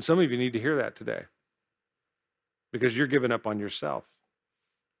 And some of you need to hear that today, because you're giving up on yourself.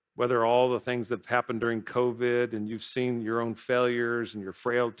 Whether all the things that have happened during COVID, and you've seen your own failures and your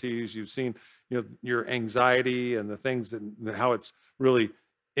frailties, you've seen your anxiety and the things that how it's really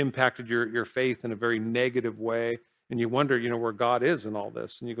impacted your faith in a very negative way, and you wonder where God is in all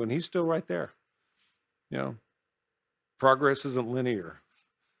this, and you go, and he's still right there. Progress isn't linear.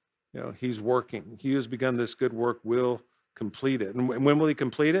 He's working. He who's begun this good work will complete it. And when will he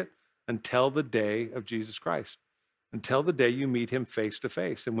complete it? Until the day of Jesus Christ. Until the day you meet him face to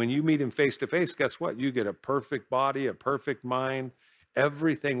face. And when you meet him face to face, guess what? You get a perfect body, a perfect mind.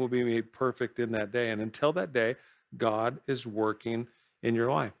 Everything will be made perfect in that day. And until that day, God is working in your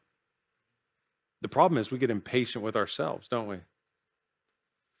life. The problem is we get impatient with ourselves, don't we?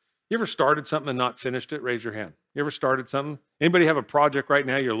 You ever started something and not finished it? Raise your hand. You ever started something? Anybody have a project right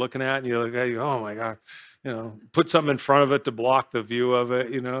now you're looking at and you look at it, you go, oh my God, put something in front of it to block the view of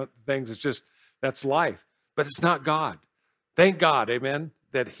it, things. It's just, that's life. But it's not God. Thank God, amen,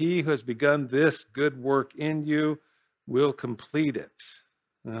 that he who has begun this good work in you will complete it.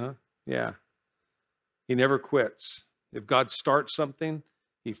 Yeah. He never quits. If God starts something,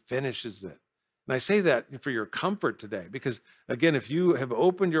 he finishes it. And I say that for your comfort today, because again, if you have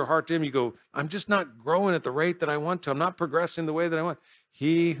opened your heart to him, you go, I'm just not growing at the rate that I want to. I'm not progressing the way that I want.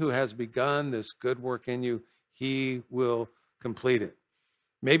 He who has begun this good work in you, he will complete it.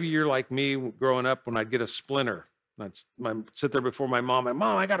 Maybe you're like me growing up when I'd get a splinter. I'd sit there before my mom,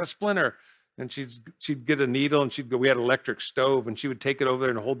 Mom, I got a splinter. And she'd get a needle and she'd go, we had an electric stove, and she would take it over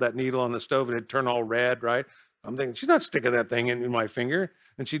there and hold that needle on the stove and it'd turn all red, right? I'm thinking, she's not sticking that thing in my finger.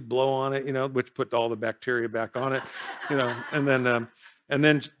 And she'd blow on it, which put all the bacteria back on it, and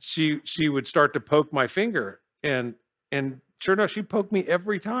then she would start to poke my finger, and sure enough, she'd poke me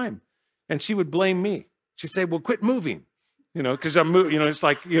every time, and she would blame me. She'd say, well, quit moving, because I'm moving, it's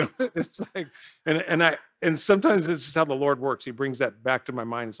like, it's like, and sometimes it's just how the Lord works. He brings that back to my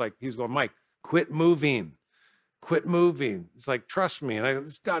mind. It's like, he's going, Mike, quit moving. It's like, trust me. And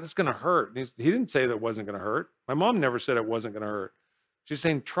God, it's going to hurt. And he didn't say that it wasn't going to hurt. My mom never said it wasn't going to hurt. She's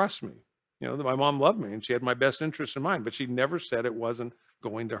saying, trust me. My mom loved me and she had my best interest in mind, but she never said it wasn't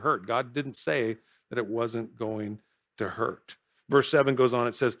going to hurt. God didn't say that it wasn't going to hurt. Verse 7 goes on,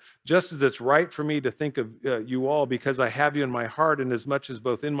 it says, just as it's right for me to think of you all because I have you in my heart, and as much as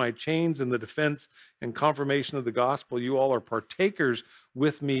both in my chains and the defense and confirmation of the gospel, you all are partakers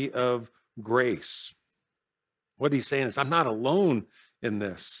with me of grace. What he's saying is, I'm not alone in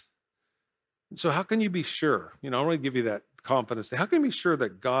this. So how can you be sure? I want to give you that confidence. How can you be sure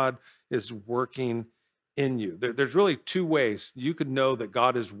that God is working in you? There's really two ways you could know that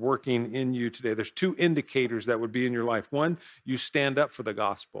God is working in you today. There's two indicators that would be in your life. One, you stand up for the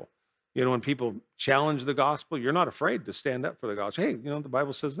gospel. When people challenge the gospel, you're not afraid to stand up for the gospel. Hey, the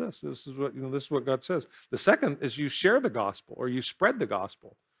Bible says this. This is what God says. The second is you share the gospel or you spread the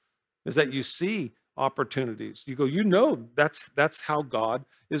gospel. Is that you see opportunities. You go, that's how God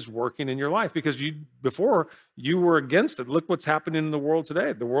is working in your life, because before you were against it. Look what's happening in the world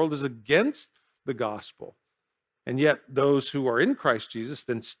today. The world is against the gospel. And yet those who are in Christ Jesus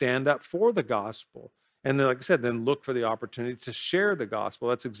then stand up for the gospel. And then, like I said, then look for the opportunity to share the gospel.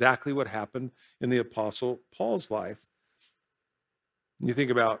 That's exactly what happened in the Apostle Paul's life. And you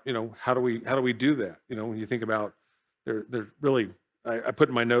think about, how do we do that? When you think about, they're really, I put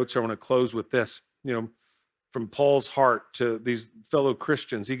in my notes, I want to close with this, from Paul's heart to these fellow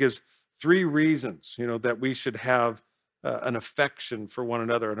Christians. He gives 3 reasons, that we should have an affection for one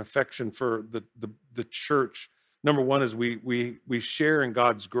another, an affection for the church. Number 1 is we share in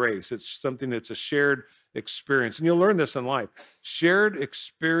God's grace. It's something that's a shared experience. And you'll learn this in life. Shared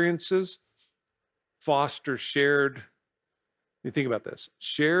experiences foster shared, you think about this,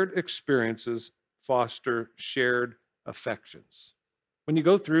 shared experiences foster shared affections. When you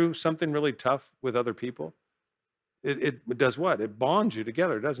go through something really tough with other people, it does what? It bonds you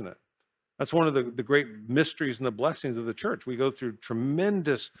together, doesn't it? That's one of the great mysteries and the blessings of the church. We go through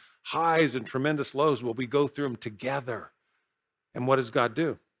tremendous highs and tremendous lows. Well, we go through them together. And what does God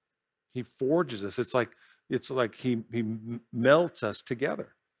do? He forges us. It's like he melts us together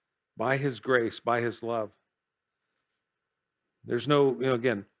by his grace, by his love. There's no,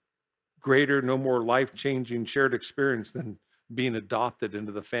 again, greater, no more life-changing shared experience than being adopted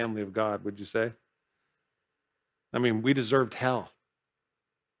into the family of God, would you say? I mean, we deserved hell.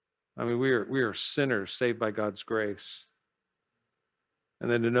 I mean, we are sinners saved by God's grace. And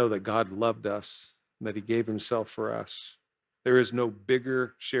then to know that God loved us and that he gave himself for us. There is no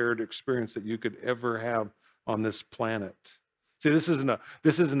bigger shared experience that you could ever have on this planet. See, this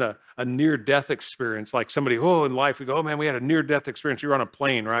isn't a near-death experience like somebody, in life we go, oh man, we had a near-death experience. You're on a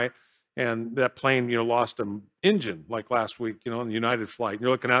plane, right? And that plane, lost an engine like last week, on the United flight. And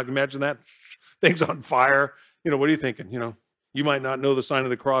you're looking out, imagine that, thing's on fire. What are you thinking? You might not know the sign of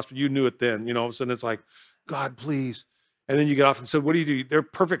the cross, but you knew it then. All of a sudden it's like, God, please. And then you get off and so what do? They're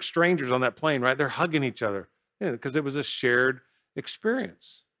perfect strangers on that plane, right? They're hugging each other because it was a shared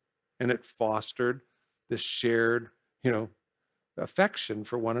experience. And it fostered this shared, affection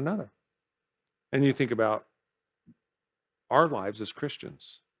for one another. And you think about our lives as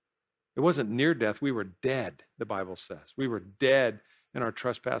Christians. It wasn't near death. We were dead, the Bible says. We were dead in our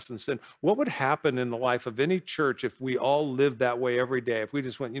trespass and sin. What would happen in the life of any church if we all lived that way every day? If we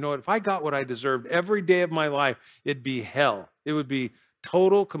just went, if I got what I deserved every day of my life, it'd be hell. It would be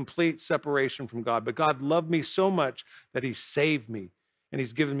total, complete separation from God. But God loved me so much that he saved me and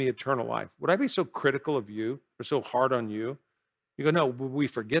he's given me eternal life. Would I be so critical of you or so hard on you? You go, no, we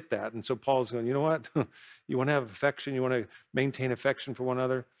forget that. And so Paul's going, you know what? You want to have affection? You want to maintain affection for one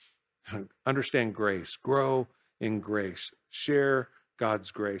another? Understand grace. Grow in grace. Share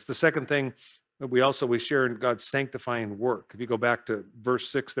God's grace. The second thing, we share in God's sanctifying work. If you go back to verse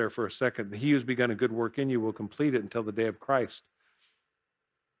 6 there for a second, he who's begun a good work in you will complete it until the day of Christ.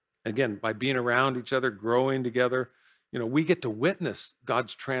 Again, by being around each other, growing together, we get to witness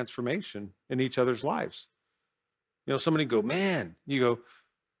God's transformation in each other's lives. Somebody go, man, you go,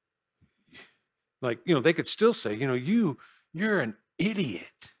 like, they could still say, you're an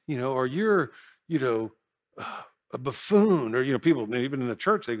idiot, or you're, a buffoon, or, people, even in the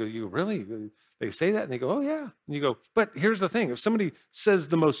church, they go, you really? They say that and they go, oh yeah. And you go, but here's the thing. If somebody says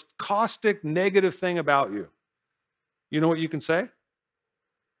the most caustic, negative thing about you, you know what you can say?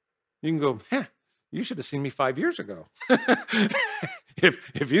 You can go, you should have seen me 5 years ago.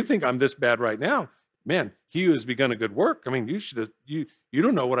 If you think I'm this bad right now, man, he who has begun a good work. I mean, you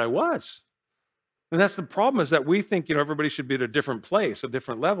don't know what I was. And that's the problem, is that we think, everybody should be at a different place, a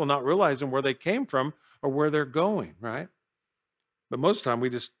different level, not realizing where they came from or where they're going, right? But most of the time we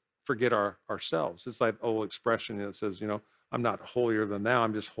just forget ourselves. It's like old expression that says, I'm not holier than thou,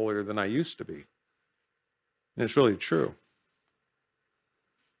 I'm just holier than I used to be. And it's really true.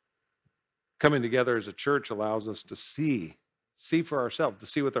 Coming together as a church allows us to see for ourselves, to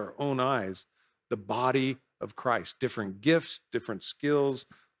see with our own eyes, the body of Christ. Different gifts, different skills,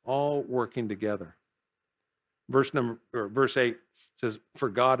 all working together. Verse 8 says, "For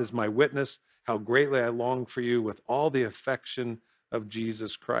God is my witness, how greatly I long for you with all the affection of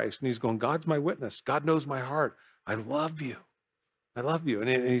Jesus Christ." And he's going, God's my witness. God knows my heart. I love you. I love you.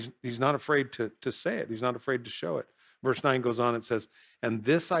 And he's not afraid to say it. He's not afraid to show it. Verse 9 goes on, it says, "And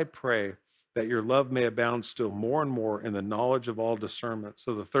this I pray, that your love may abound still more and more in the knowledge of all discernment."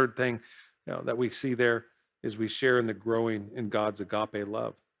 So the third thing that we see there is we share in the growing in God's agape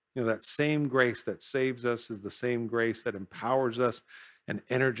love. That same grace that saves us is the same grace that empowers us and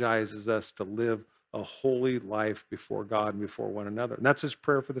energizes us to live a holy life before God and before one another. And that's his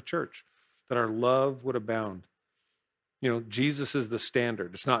prayer for the church, that our love would abound. Jesus is the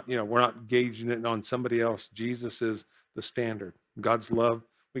standard. It's not, we're not gauging it on somebody else. Jesus is the standard. God's love,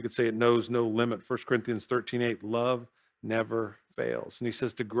 we could say it knows no limit. 1 Corinthians 13:8, love never fails. And he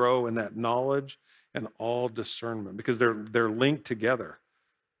says to grow in that knowledge and all discernment, because they're linked together.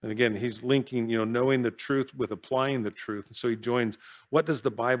 And again, he's linking, knowing the truth with applying the truth. And so he joins, what does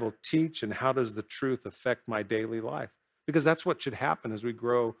the Bible teach and how does the truth affect my daily life? Because that's what should happen as we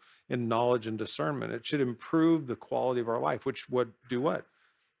grow in knowledge and discernment. It should improve the quality of our life, which would do what?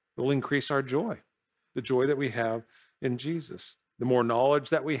 It will increase our joy, the joy that we have in Jesus. The more knowledge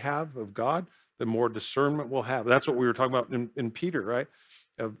that we have of God, the more discernment we'll have. That's what we were talking about in Peter, right?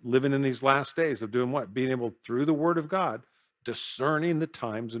 Of living in these last days, of doing what? Being able, through the word of God, discerning the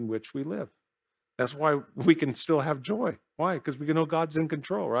times in which we live. That's why we can still have joy. Why? Because we know God's in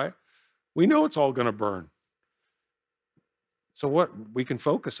control, right? We know it's all going to burn. So what? We can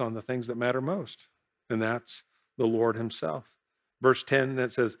focus on the things that matter most, and that's the Lord himself. Verse 10,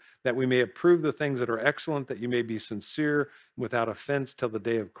 that says that we may approve the things that are excellent, that you may be sincere without offense till the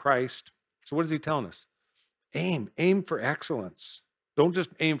day of Christ. So what is he telling us? Aim for excellence. Don't just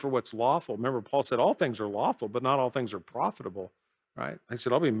aim for what's lawful. Remember, Paul said all things are lawful, but not all things are profitable, right? He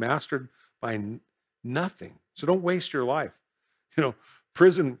said, I'll be mastered by nothing. So don't waste your life.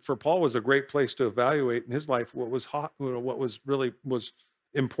 Prison for Paul was a great place to evaluate in his life what was really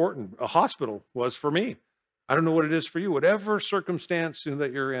important. A hospital was for me. I don't know what it is for you. Whatever circumstance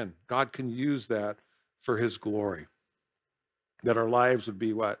that you're in, God can use that for his glory. That our lives would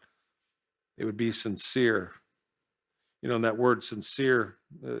be what? It would be sincere. And that word sincere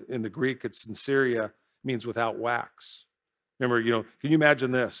in the Greek, it's sinceria, means without wax. Remember, can you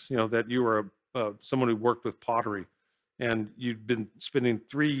imagine this? That you were someone who worked with pottery and you'd been spending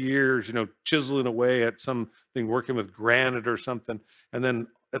 3 years, chiseling away at something, working with granite or something. And then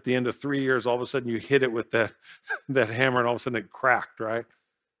at the end of 3 years, all of a sudden you hit it with that hammer and all of a sudden it cracked, right?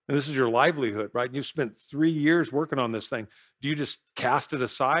 And this is your livelihood, right? You spent 3 years working on this thing. Do you just cast it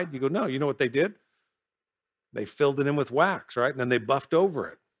aside? You go, no, you know what they did? They filled it in with wax, right? And then they buffed over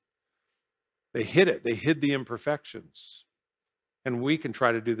it. They hid it. They hid the imperfections. And we can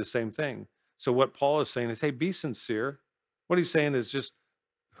try to do the same thing. So what Paul is saying is, hey, be sincere. What he's saying is just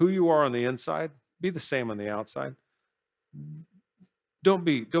who you are on the inside, be the same on the outside. Don't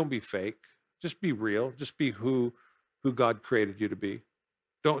be fake. Just be real. Just be who God created you to be.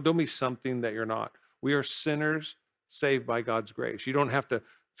 Don't be something that you're not. We are sinners saved by God's grace. You don't have to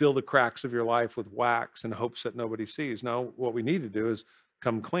fill the cracks of your life with wax in hopes that nobody sees. No, what we need to do is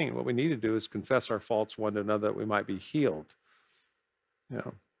come clean. What we need to do is confess our faults one to another that we might be healed.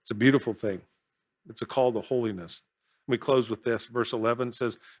 It's a beautiful thing. It's a call to holiness. We close with this. Verse 11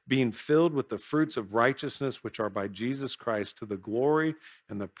 says, being filled with the fruits of righteousness, which are by Jesus Christ, to the glory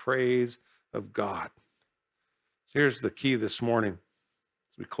and the praise of God. So here's the key this morning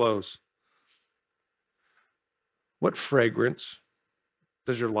as we close. What fragrance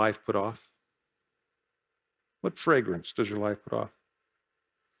does your life put off? What fragrance does your life put off?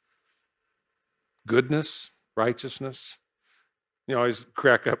 Goodness, righteousness. I always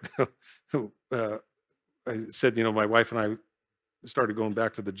crack up. I said, my wife and I started going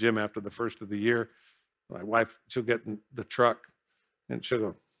back to the gym after the first of the year. My wife, she'll get in the truck and she'll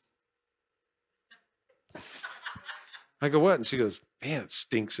go. I go, what? And she goes, man, it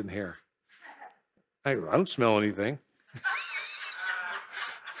stinks in here. I go, I don't smell anything.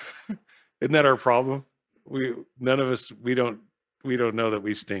 Isn't that our problem? None of us, we don't know that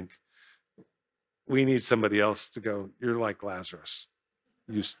we stink. We need somebody else to go, you're like Lazarus.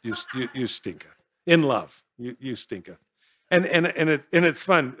 You stinketh. In love, you stinketh. And it's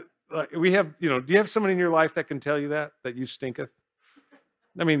fun. We have, do you have someone in your life that can tell you that you stinketh?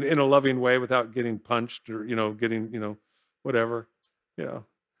 I mean, in a loving way without getting punched or, getting, whatever.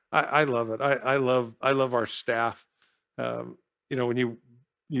 I love it. I love our staff. When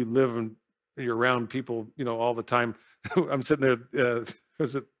you live and you're around people, all the time. I'm sitting there,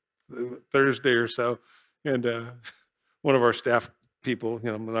 was it Thursday or so? And one of our staff people,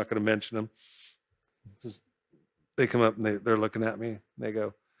 I'm not going to mention them, they come up and they're looking at me. And they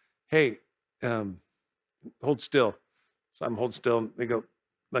go, "Hey, um, hold still." So I'm hold still. And they go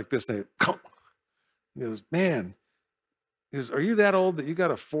like this. And he goes, "Man," he goes, "are you that old that you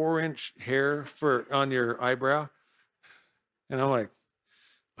got a 4-inch hair on your eyebrow?" And I'm like,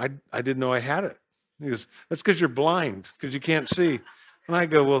 I didn't know I had it. He goes, "That's because you're blind, because you can't see." And I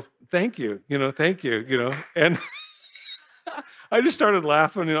go, "Well, thank you, thank you, And I just started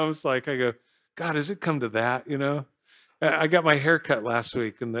laughing, and I was like, I go, "God, has it come to that, I got my hair cut last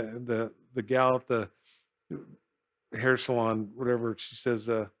week, and the gal at the hair salon, whatever, she says,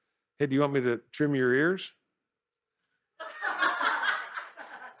 "Hey, do you want me to trim your ears?"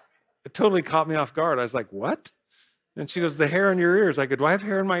 It totally caught me off guard. I was like, "What?" And she goes, "The hair in your ears." I go, "Do I have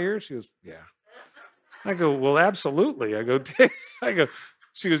hair in my ears?" She goes, "Yeah." I go, "Well, absolutely." I go, I go,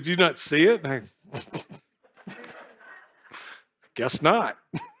 she goes, "Do you not see it?" And I guess not,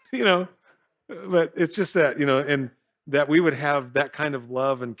 you know, but it's just that, and that we would have that kind of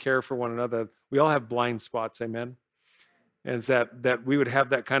love and care for one another. We all have blind spots. Amen. And it's that we would have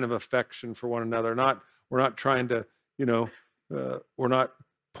that kind of affection for one another. We're not trying to, we're not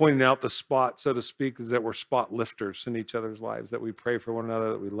pointing out the spot, so to speak, is that we're spot lifters in each other's lives, that we pray for one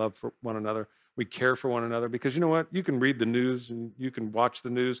another, that we love for one another, we care for one another. Because you know what? You can read the news and you can watch the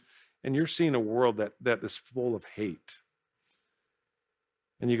news, and you're seeing a world that is full of hate.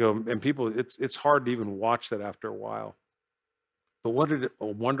 And you go, and people, it's hard to even watch that after a while. But what a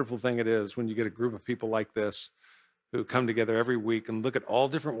wonderful thing it is when you get a group of people like this who come together every week and look at all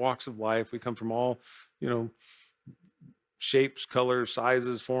different walks of life. We come from all, shapes, colors,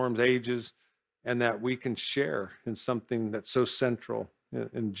 sizes, forms, ages, and that we can share in something that's so central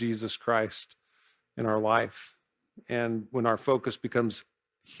in Jesus Christ in our life. And when our focus becomes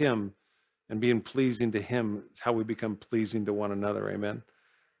Him and being pleasing to Him, it's how we become pleasing to one another. Amen.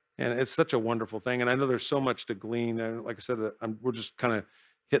 And it's such a wonderful thing. And I know there's so much to glean. And like I said, we're just kind of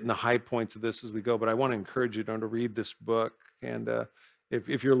hitting the high points of this as we go. But I want to encourage you to read this book. And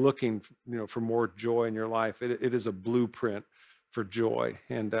if you're looking, for more joy in your life, it is a blueprint for joy.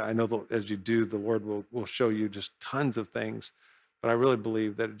 And I know that as you do, the Lord will show you just tons of things. But I really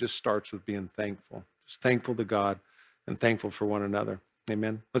believe that it just starts with being thankful, just thankful to God and thankful for one another.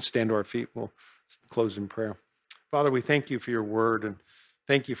 Amen. Let's stand to our feet. We'll close in prayer. Father, we thank you for your word, and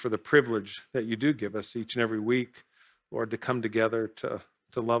thank you for the privilege that you do give us each and every week, Lord, to come together, to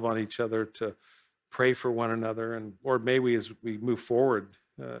love on each other, to pray for one another. And Lord, may we, as we move forward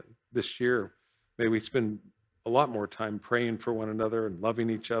this year, may we spend a lot more time praying for one another and loving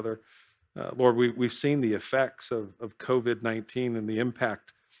each other. Lord, we've seen the effects of COVID-19 and the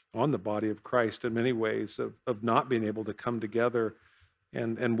impact on the body of Christ in many ways of not being able to come together,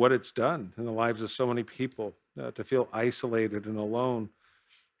 and what it's done in the lives of so many people to feel isolated and alone.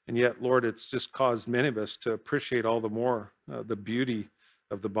 And yet, Lord, it's just caused many of us to appreciate all the more the beauty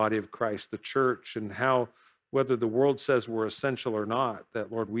of the body of Christ, the church, and how, whether the world says we're essential or not,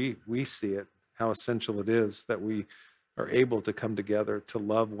 that, Lord, we see it, how essential it is that we are able to come together to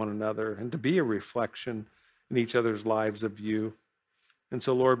love one another and to be a reflection in each other's lives of you. And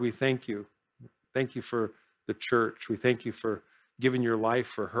so, Lord, we thank you. Thank you for the church. We thank you for giving your life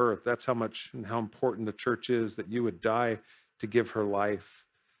for her. That's how much and how important the church is, that you would die to give her life.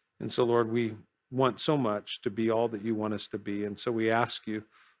 And so, Lord, we want so much to be all that you want us to be. And so we ask you,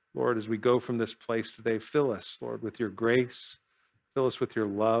 Lord, as we go from this place today, fill us, Lord, with your grace. Fill us with your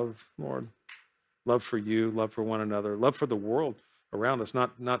love, Lord. Love for you, love for one another, love for the world around us,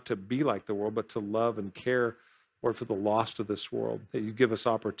 not to be like the world, but to love and care, Lord, for the lost of this world. That you give us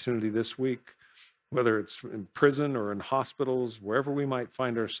opportunity this week, whether it's in prison or in hospitals, wherever we might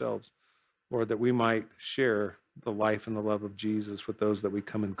find ourselves, Lord, that we might share the life and the love of Jesus with those that we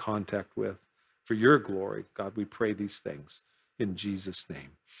come in contact with. For your glory, God, we pray these things in Jesus' name.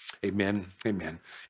 Amen. Amen.